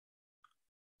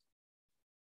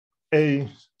A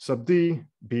sub D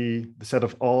be the set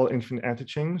of all infinite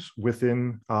antichains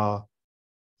within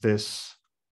this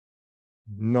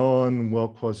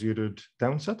non-well-quasi-ordered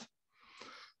downset.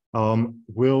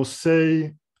 We'll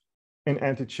say an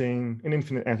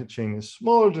infinite antichain is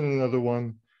smaller than another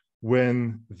one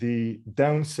when the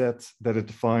downset that it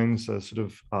defines as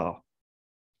sort of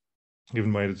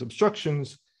given by its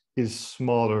obstructions is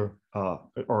smaller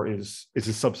or is a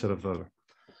subset of the other.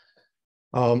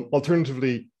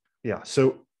 Alternatively, yeah,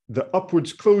 so the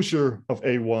upwards closure of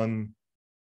A1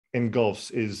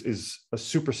 engulfs is a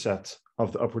superset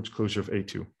of the upwards closure of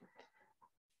A2,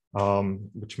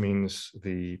 which means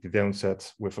the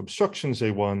downset with obstructions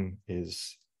A1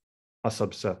 is a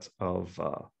subset of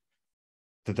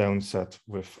the downset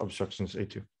with obstructions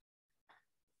A2.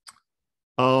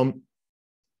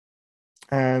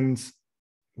 And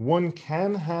one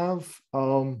can have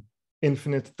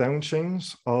infinite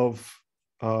downchains of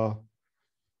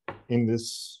in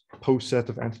this post set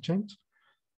of antichains.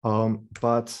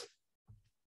 But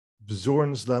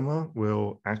Zorn's lemma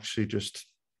will actually just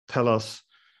tell us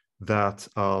that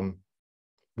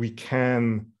we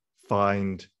can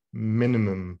find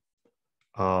minimal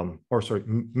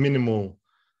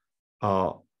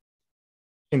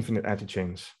infinite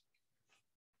antichains.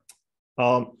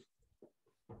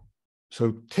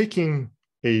 So taking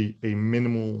a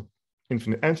minimal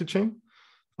infinite antichain,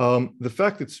 the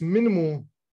fact it's minimal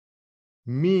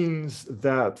means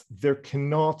that there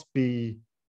cannot be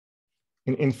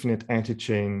an infinite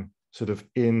antichain sort of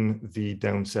in the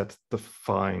downset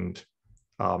defined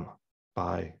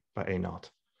by A naught.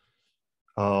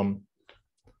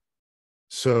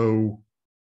 So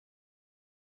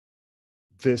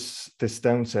this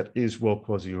downset is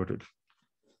well-quasi-ordered.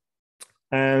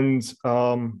 And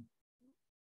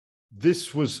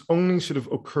this was only sort of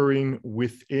occurring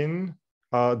within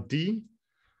D,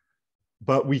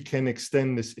 but we can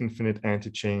extend this infinite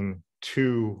antichain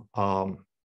to an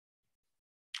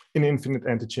infinite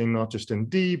antichain, not just in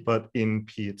D, but in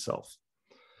P itself.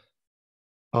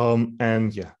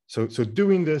 And yeah, so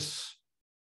doing this,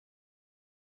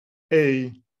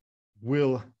 A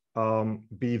will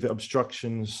be the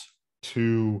obstructions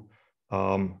to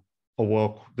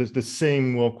the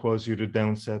same well-quasi-ordered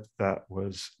downset that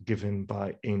was given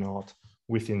by A naught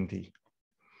within D.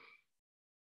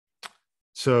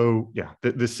 So yeah,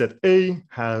 this set A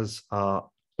has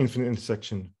infinite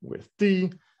intersection with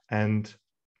D, and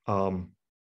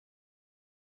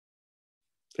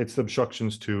it's the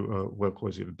obstructions to a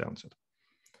well-quasi-ordered downset.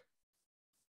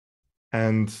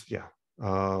 And yeah,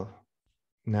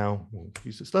 now we'll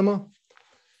use this lemma.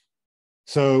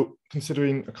 So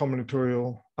considering a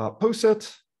combinatorial post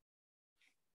set,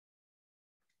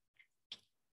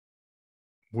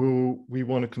 we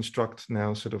want to construct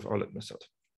now sort of our litmus set.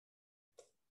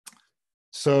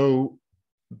 So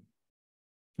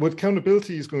what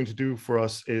countability is going to do for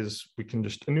us is we can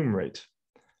just enumerate.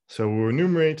 So we'll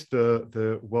enumerate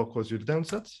the well-quasi-ordered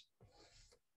downsets.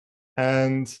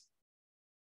 And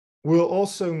we'll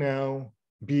also now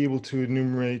be able to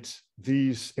enumerate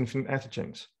these infinite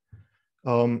antichains.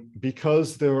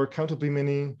 Because there are countably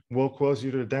many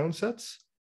well-quasi-ordered downsets,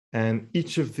 and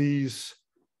each of these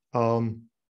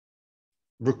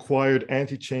required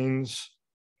antichains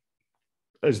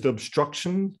as the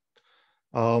obstruction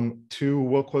to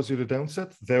well-quasi-ordered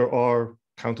downset, there are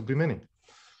countably many.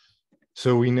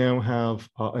 So we now have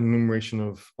an enumeration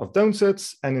of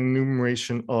downsets and an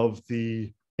enumeration of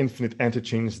the infinite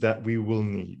antichains that we will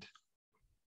need.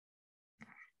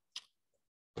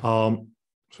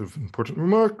 Sort of important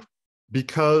remark,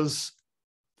 because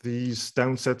these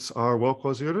downsets are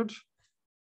well-quasi-ordered,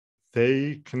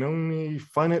 they can only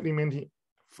finitely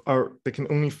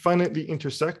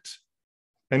intersect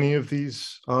any of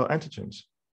these antichains.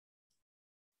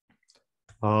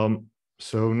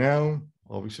 So now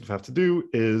all we sort of have to do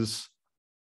is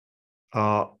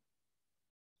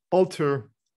alter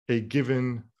a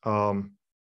given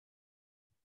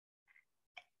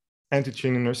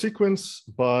antichain in our sequence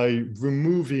by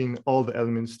removing all the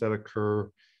elements that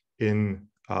occur in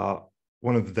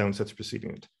one of the downsets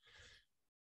preceding it.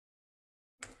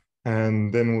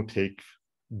 And then we'll take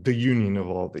the union of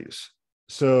all these.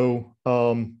 So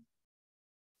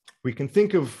we can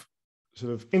think of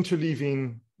sort of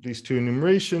interleaving these two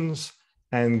enumerations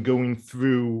and going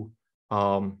through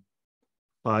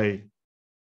by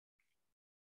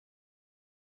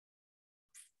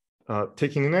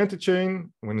taking an antichain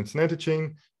when it's an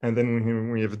antichain, and then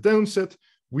when we have a downset,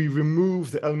 we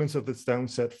remove the elements of this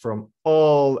downset from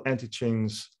all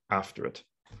antichains after it.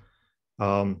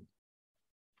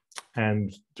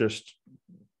 And just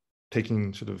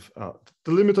taking sort of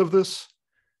the limit of this,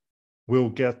 we'll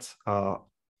get a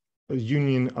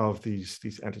union of these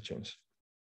antichains.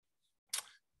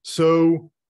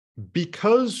 So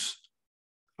because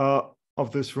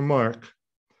of this remark,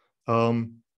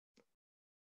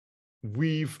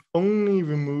 we've only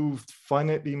removed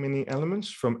finitely many elements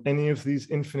from any of these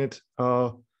infinite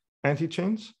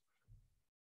antichains,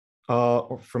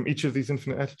 or from each of these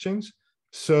infinite antichains.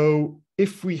 So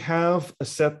if we have a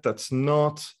set that's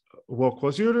not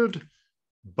well-quasi-ordered,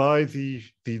 by the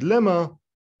lemma,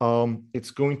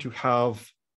 it's going to have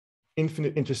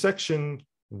infinite intersection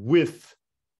with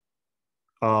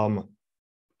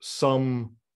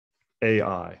some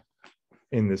AI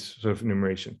in this sort of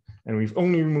enumeration. And we've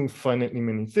only removed finitely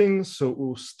many things, so it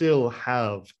will still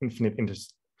have infinite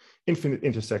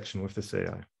intersection with this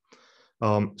AI.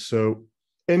 So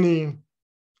any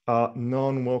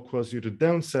non-well-quasi-ordered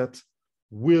downset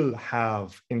will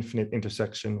have infinite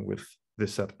intersection with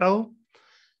this set L.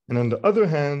 And on the other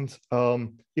hand,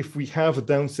 if we have a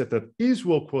downset that is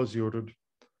well-quasi-ordered,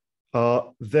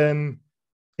 then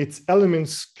its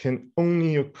elements can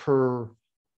only occur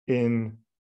in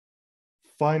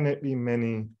finitely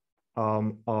many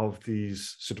of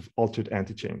these sort of altered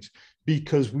antichains,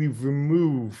 because we've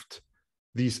removed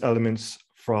these elements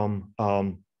from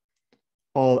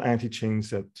all antichains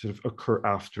that sort of occur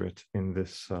after it in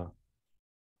this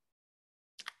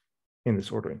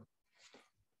ordering.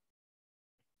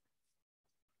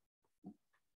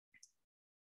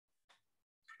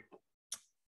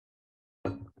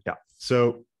 Yeah.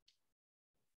 So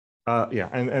yeah,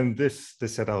 and this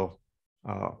set out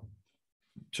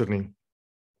certainly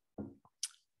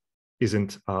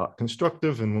isn't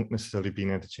constructive and won't necessarily be an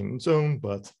antichain on its own,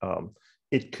 but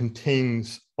it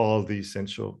contains all the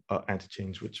essential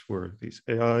antichains, which were these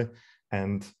AI,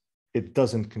 and it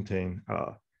doesn't contain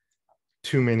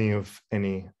too many of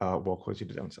any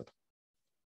well-quasi-ordered downset,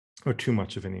 or too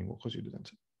much of any well-quasi-ordered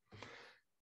downset.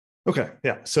 Okay,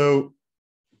 yeah, so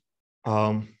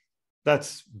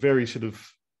that's very sort of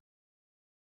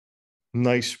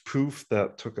nice proof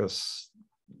that took us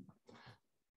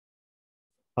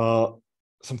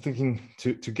some thinking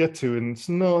to get to, and it's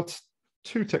not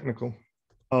too technical.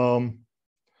 On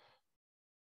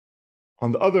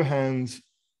the other hand,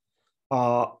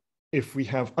 if we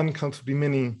have uncountably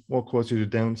many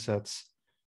well-quasi-ordered downsets,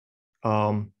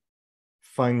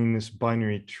 finding this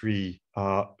binary tree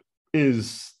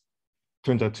turns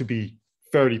out to be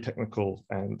fairly technical,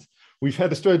 and we've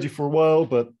had a strategy for a while,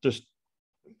 but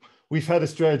we've had a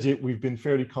strategy we've been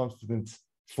fairly confident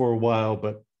for a while,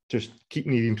 but just keep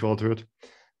needing to alter it.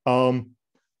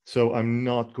 So I'm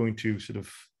not going to sort of,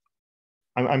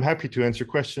 I'm happy to answer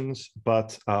questions,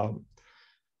 but not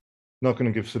going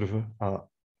to give sort of a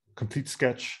complete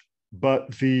sketch.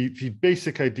 But the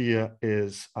basic idea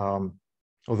is, or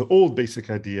the old basic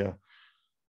idea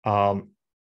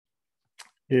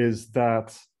is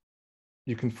that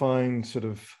you can find sort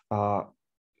of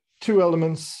two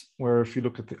elements where if you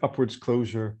look at the upwards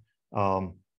closure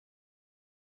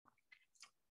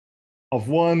of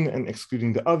one and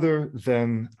excluding the other,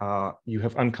 then you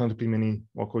have uncountably many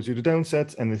well-quasi-ordered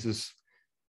downsets, and this is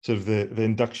sort of the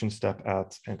induction step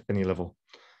at any level.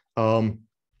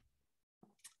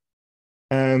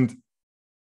 And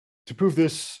to prove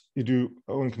this,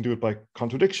 one can do it by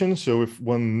contradiction. So if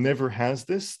one never has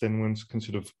this, then one can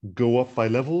sort of go up by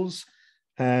levels,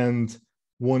 and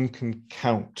one can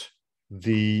count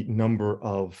the number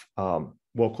of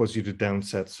well-quasi-ordered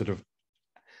downsets sort of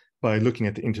by looking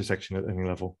at the intersection at any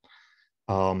level.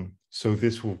 So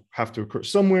this will have to occur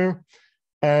somewhere.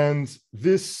 And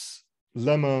this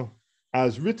lemma,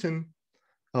 as written,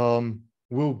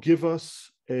 will give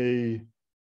us a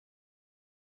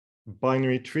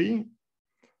binary tree,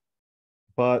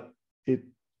 but it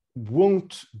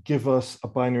won't give us a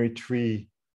binary tree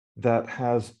that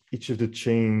has each of the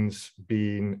chains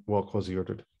being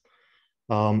well-quasi-ordered.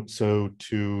 So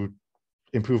to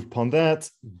improve upon that,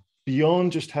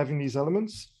 beyond just having these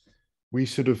elements, we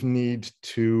sort of need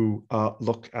to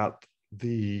look at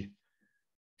the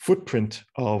footprint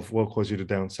of well-quasi-ordered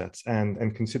downsets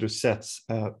and consider sets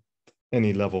at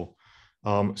any level.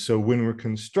 So when we're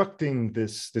constructing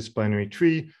this binary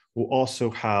tree, we'll also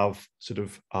have sort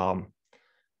of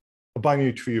a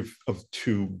binary tree of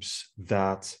tubes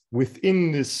that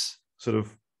within this sort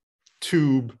of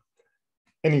tube,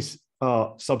 any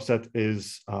subset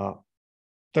is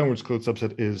downwards closed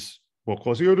subset is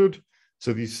well-quasi-ordered.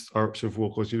 So these are sort of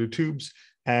well-quasi-ordered tubes.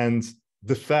 And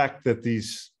the fact that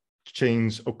these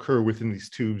chains occur within these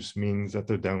tubes means that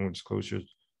their downwards closures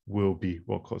will be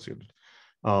well-quasi-ordered.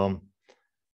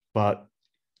 But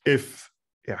if,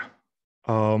 yeah.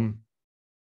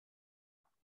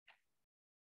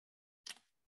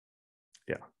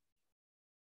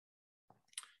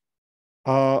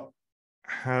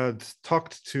 Had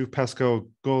talked to Pascal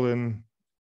Golin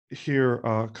here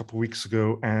a couple of weeks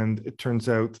ago, and it turns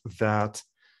out that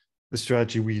the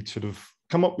strategy we sort of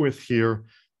come up with here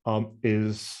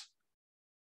is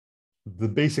the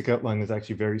basic outline is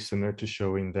actually very similar to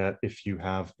showing that if you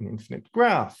have an infinite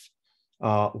graph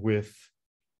with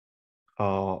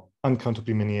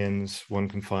uncountably many ends, one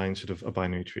can find sort of a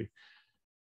binary tree.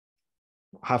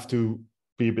 Have to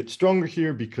be a bit stronger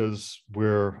here because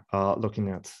we're looking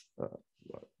at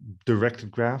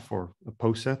directed graph or a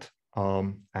poset,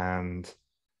 and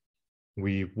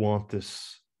we want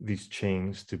these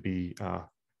chains to be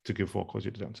to give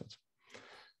well-quasi-ordered downsets.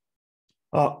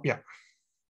 Yeah,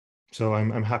 so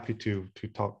I'm happy to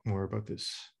talk more about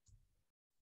this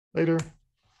later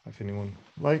if anyone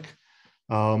like,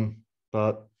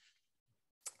 but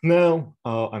now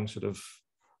I'm sort of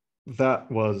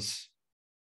that was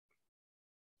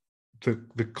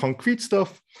the concrete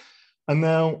stuff. And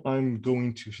now I'm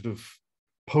going to sort of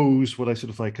pose what I sort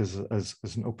of like as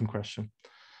an open question.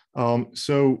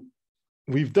 So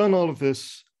we've done all of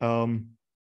this to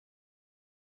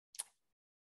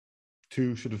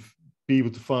sort of be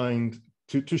able to find,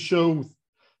 to show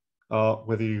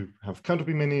whether you have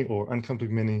countably many or uncountably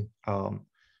many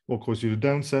well-quasi-ordered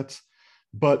down sets.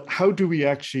 But how do we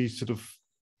actually sort of,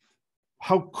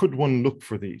 how could one look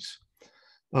for these?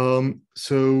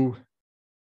 So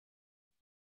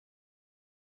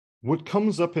what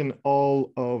comes up in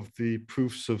all of the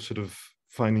proofs of sort of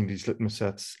finding these litmus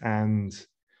sets and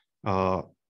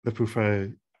the proof I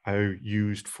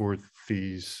used for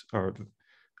these are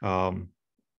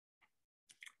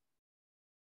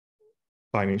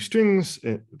binary strings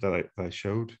that I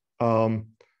showed.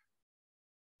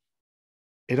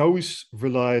 It always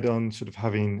relied on sort of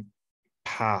having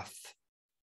path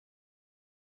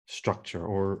structure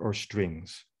or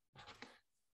strings.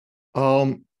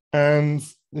 And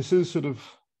this is sort of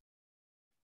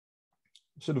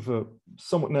a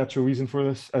somewhat natural reason for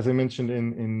this, as I mentioned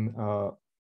in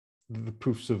the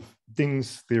proofs of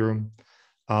Ding's theorem.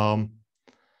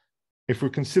 If we're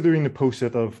considering the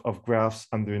poset of graphs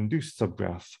under induced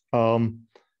subgraphs,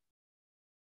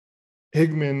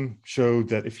 Higman showed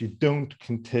that if you don't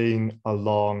contain a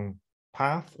long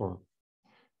path or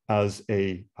as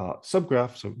a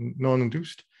subgraph, so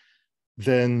non-induced,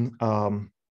 then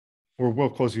we're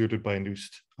well-quasi-ordered by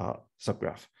induced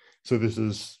subgraph. So this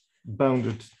is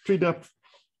bounded tree depth.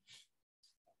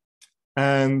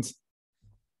 And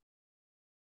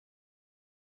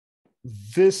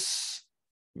this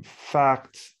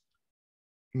fact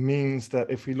means that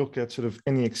if we look at sort of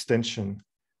any extension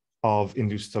of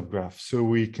induced subgraph, so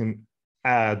we can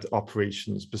add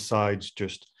operations besides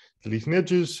just deleting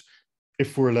edges,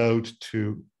 if we're allowed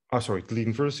to,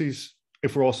 deleting vertices,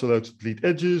 if we're also allowed to delete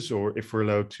edges, or if we're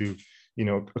allowed to,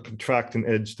 contract an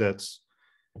edge that's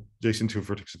adjacent to a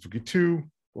vertex of degree 2,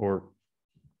 or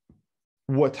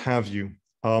what have you.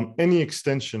 Any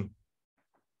extension,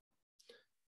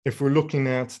 if we're looking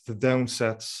at the down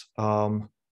sets in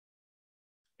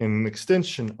an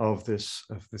extension of this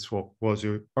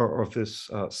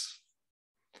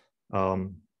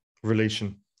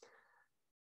relation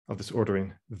of this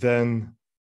ordering, then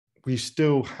we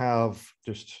still have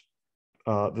just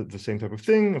the same type of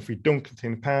thing. If we don't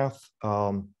contain a path,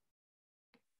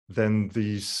 then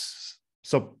these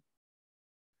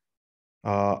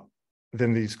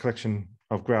collection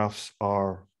of graphs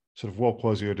are sort of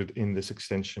well-quasi-ordered in this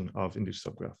extension of induced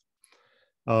subgraph.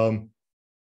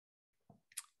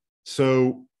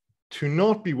 So to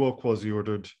not be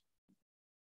well-quasi-ordered,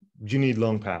 you need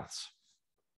long paths.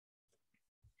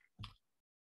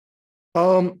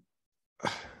 And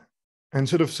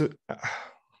sort of, I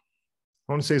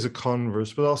want to say as a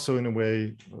converse, but also in a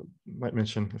way, might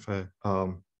mention if I,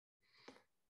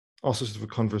 also sort of a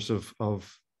converse of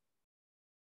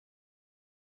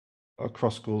a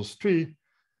Kruskal's tree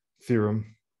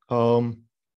theorem.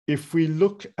 If we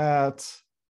look at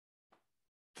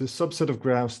the subset of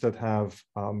graphs that have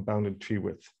bounded tree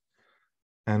width,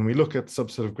 and we look at the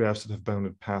subset of graphs that have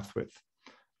bounded path width,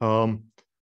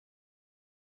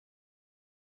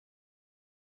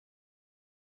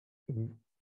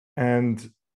 and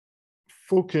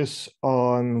focus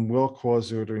on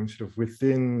well-quasi-ordering sort of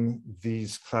within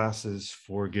these classes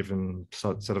for a given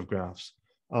set of graphs.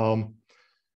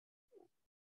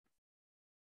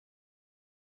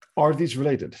 Are these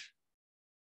related?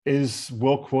 Is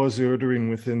well-quasi-ordering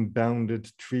within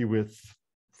bounded tree width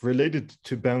related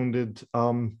to bounded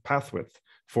path width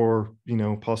for,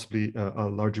 possibly a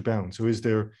larger bound? So is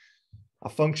there a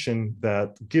function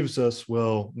that gives us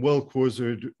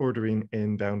well-quasi-ordering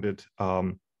in bounded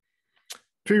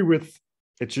tree width?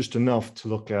 It's just enough to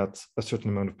look at a certain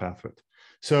amount of path width.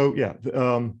 So yeah,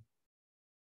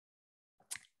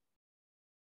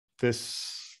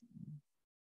 this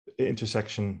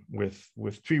intersection with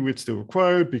tree width still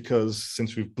required, because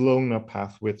since we've blown up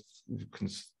path width, we can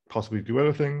possibly do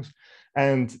other things.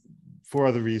 And for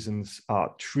other reasons,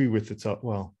 tree width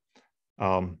itself,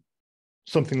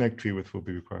 something like tree width will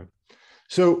be required.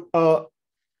 So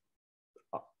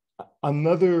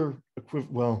another a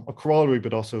corollary,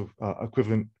 but also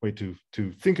equivalent way to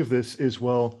think of this is,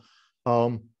 do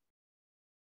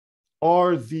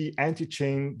the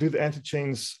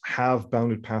antichains have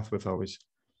bounded path width always?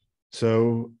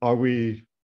 So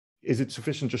is it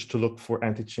sufficient just to look for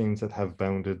antichains that have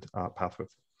bounded path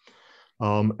width?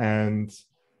 And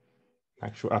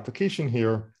actual application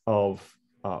here of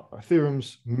our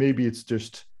theorems, maybe it's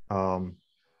just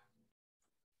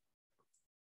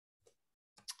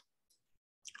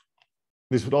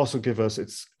this would also give us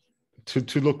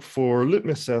to look for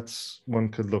litmus sets. One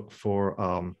could look for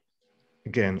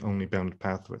again only bounded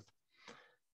path width,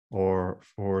 or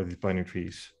for the binary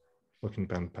trees looking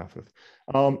bounded path width.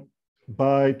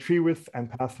 By tree width and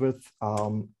path width,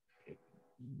 it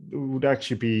would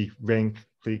actually be rank,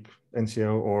 clique,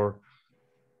 NCO, or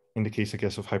in the case, I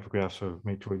guess, of hypergraphs or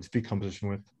matroids, decomposition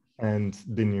width, and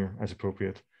linear as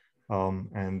appropriate.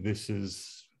 And this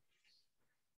is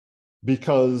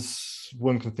because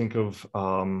one can think of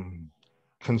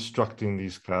constructing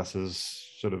these classes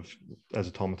sort of as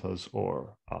automatas,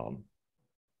 or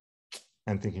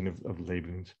and thinking of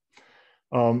labelings.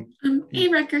 Hey,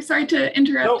 Rutger, sorry to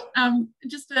interrupt. No.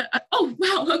 Oh,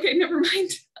 wow. Okay, never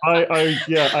mind. I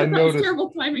that noticed. Was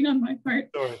terrible timing on my part.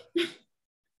 Sorry.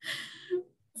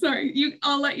 Sorry,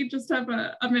 I'll let you just have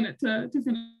a minute to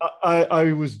finish.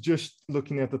 I was just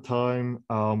looking at the time.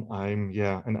 I'm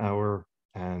an hour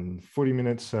and 40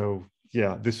 minutes. So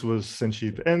yeah, this was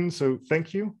essentially the end. So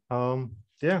thank you.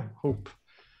 Hope.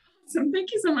 So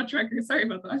thank you so much, Rutger. Sorry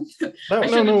about that. I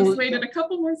should have just waited a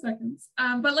couple more seconds.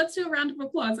 But let's do a round of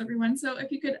applause, everyone. So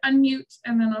if you could unmute,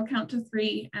 and then I'll count to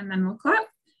 3, and then we'll clap.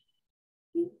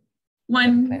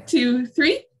 1, 2,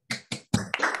 3.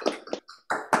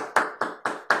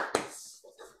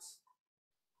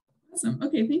 Awesome.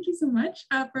 Okay, thank you so much.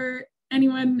 For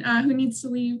anyone who needs to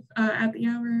leave at the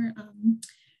hour,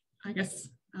 I guess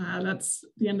that's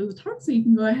the end of the talk, so you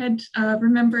can go ahead.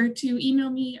 Remember to email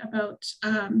me about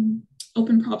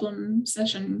open problem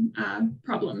session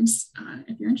problems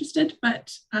if you're interested.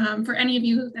 But for any of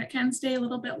you that can stay a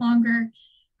little bit longer,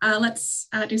 let's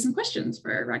do some questions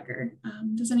for Rutger.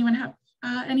 Does anyone have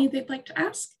any they'd like to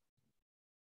ask?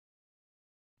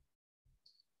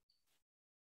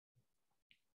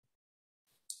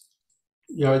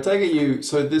 Yeah, I take it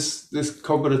so this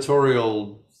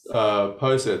combinatorial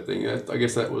poset thing, I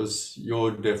guess that was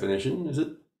your definition, is it?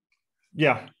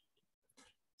 Yeah.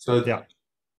 So yeah.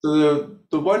 So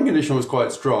the one condition was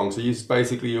quite strong. So you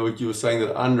were saying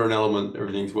that under an element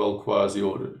everything's well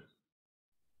quasi-ordered.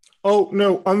 Oh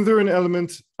no, under an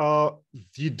element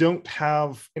you don't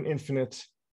have an infinite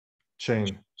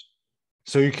chain.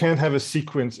 So you can't have an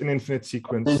infinite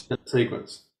sequence. Infinite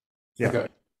sequence. Yeah. Okay.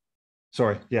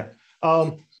 Sorry. Yeah.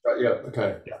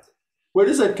 Okay. Yeah. Where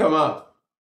does that come up?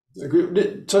 So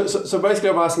basically,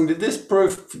 I'm asking: Did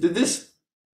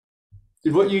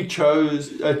what you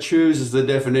choose as the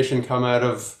definition come out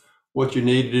of what you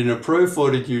needed in a proof, or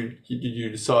did you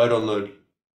decide on the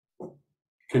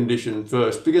condition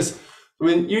first? Because I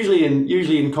mean, usually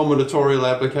in combinatorial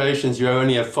applications, you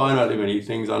only have finitely many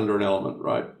things under an element,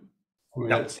 right? I mean,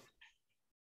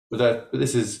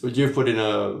 but you've put in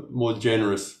a more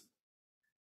generous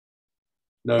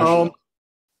notion.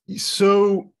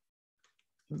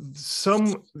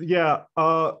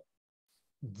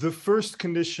 The first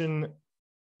condition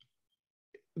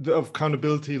of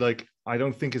countability, like, I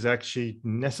don't think is actually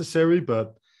necessary,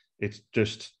 but it's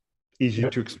just easier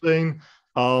to explain.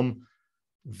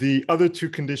 The other two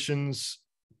conditions,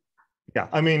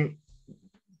 I mean,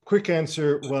 quick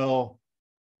answer, well,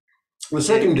 the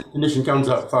second condition comes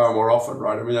up far more often,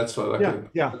 right? I mean, that's sort of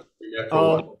like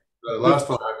the last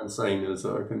one I haven't seen is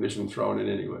a condition thrown in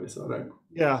anyway, so I don't.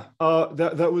 Yeah,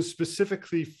 that was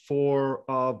specifically for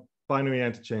binary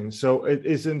antichains, so it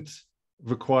isn't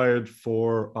required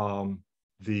for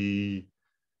the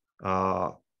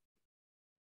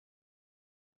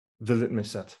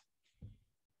litmus set.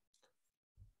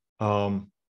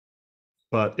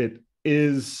 But it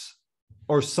is,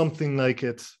 or something like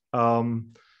it,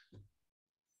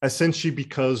 essentially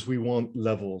because we want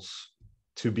levels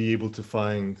to be able to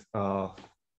find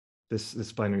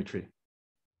this binary tree.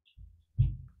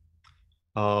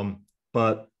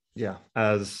 But yeah,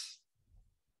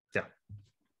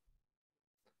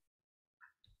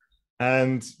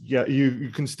 and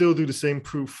you can still do the same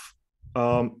proof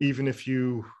even if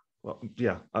you,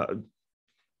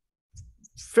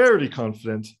 fairly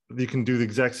confident that you can do the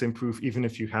exact same proof even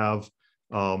if you have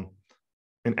an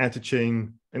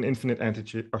antichain, an infinite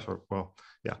antichain, an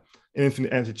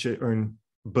infinite antichain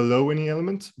below any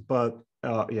element, but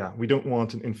we don't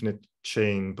want an infinite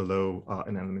chain below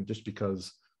an element just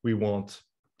because we want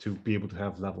to be able to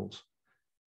have levels.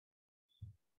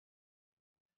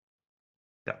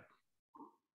 Yeah.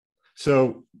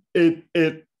 So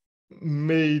it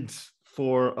made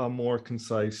for a more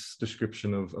concise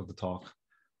description of the talk,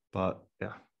 but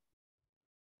yeah.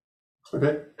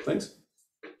 Okay, thanks.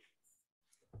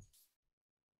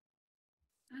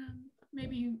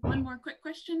 Maybe one more quick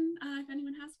question, if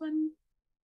anyone has one.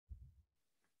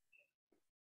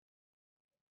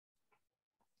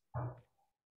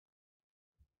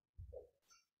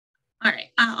 All right.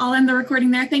 I'll end the recording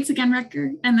there. Thanks again,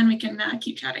 Rutger, and then we can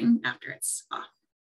keep chatting after it's off.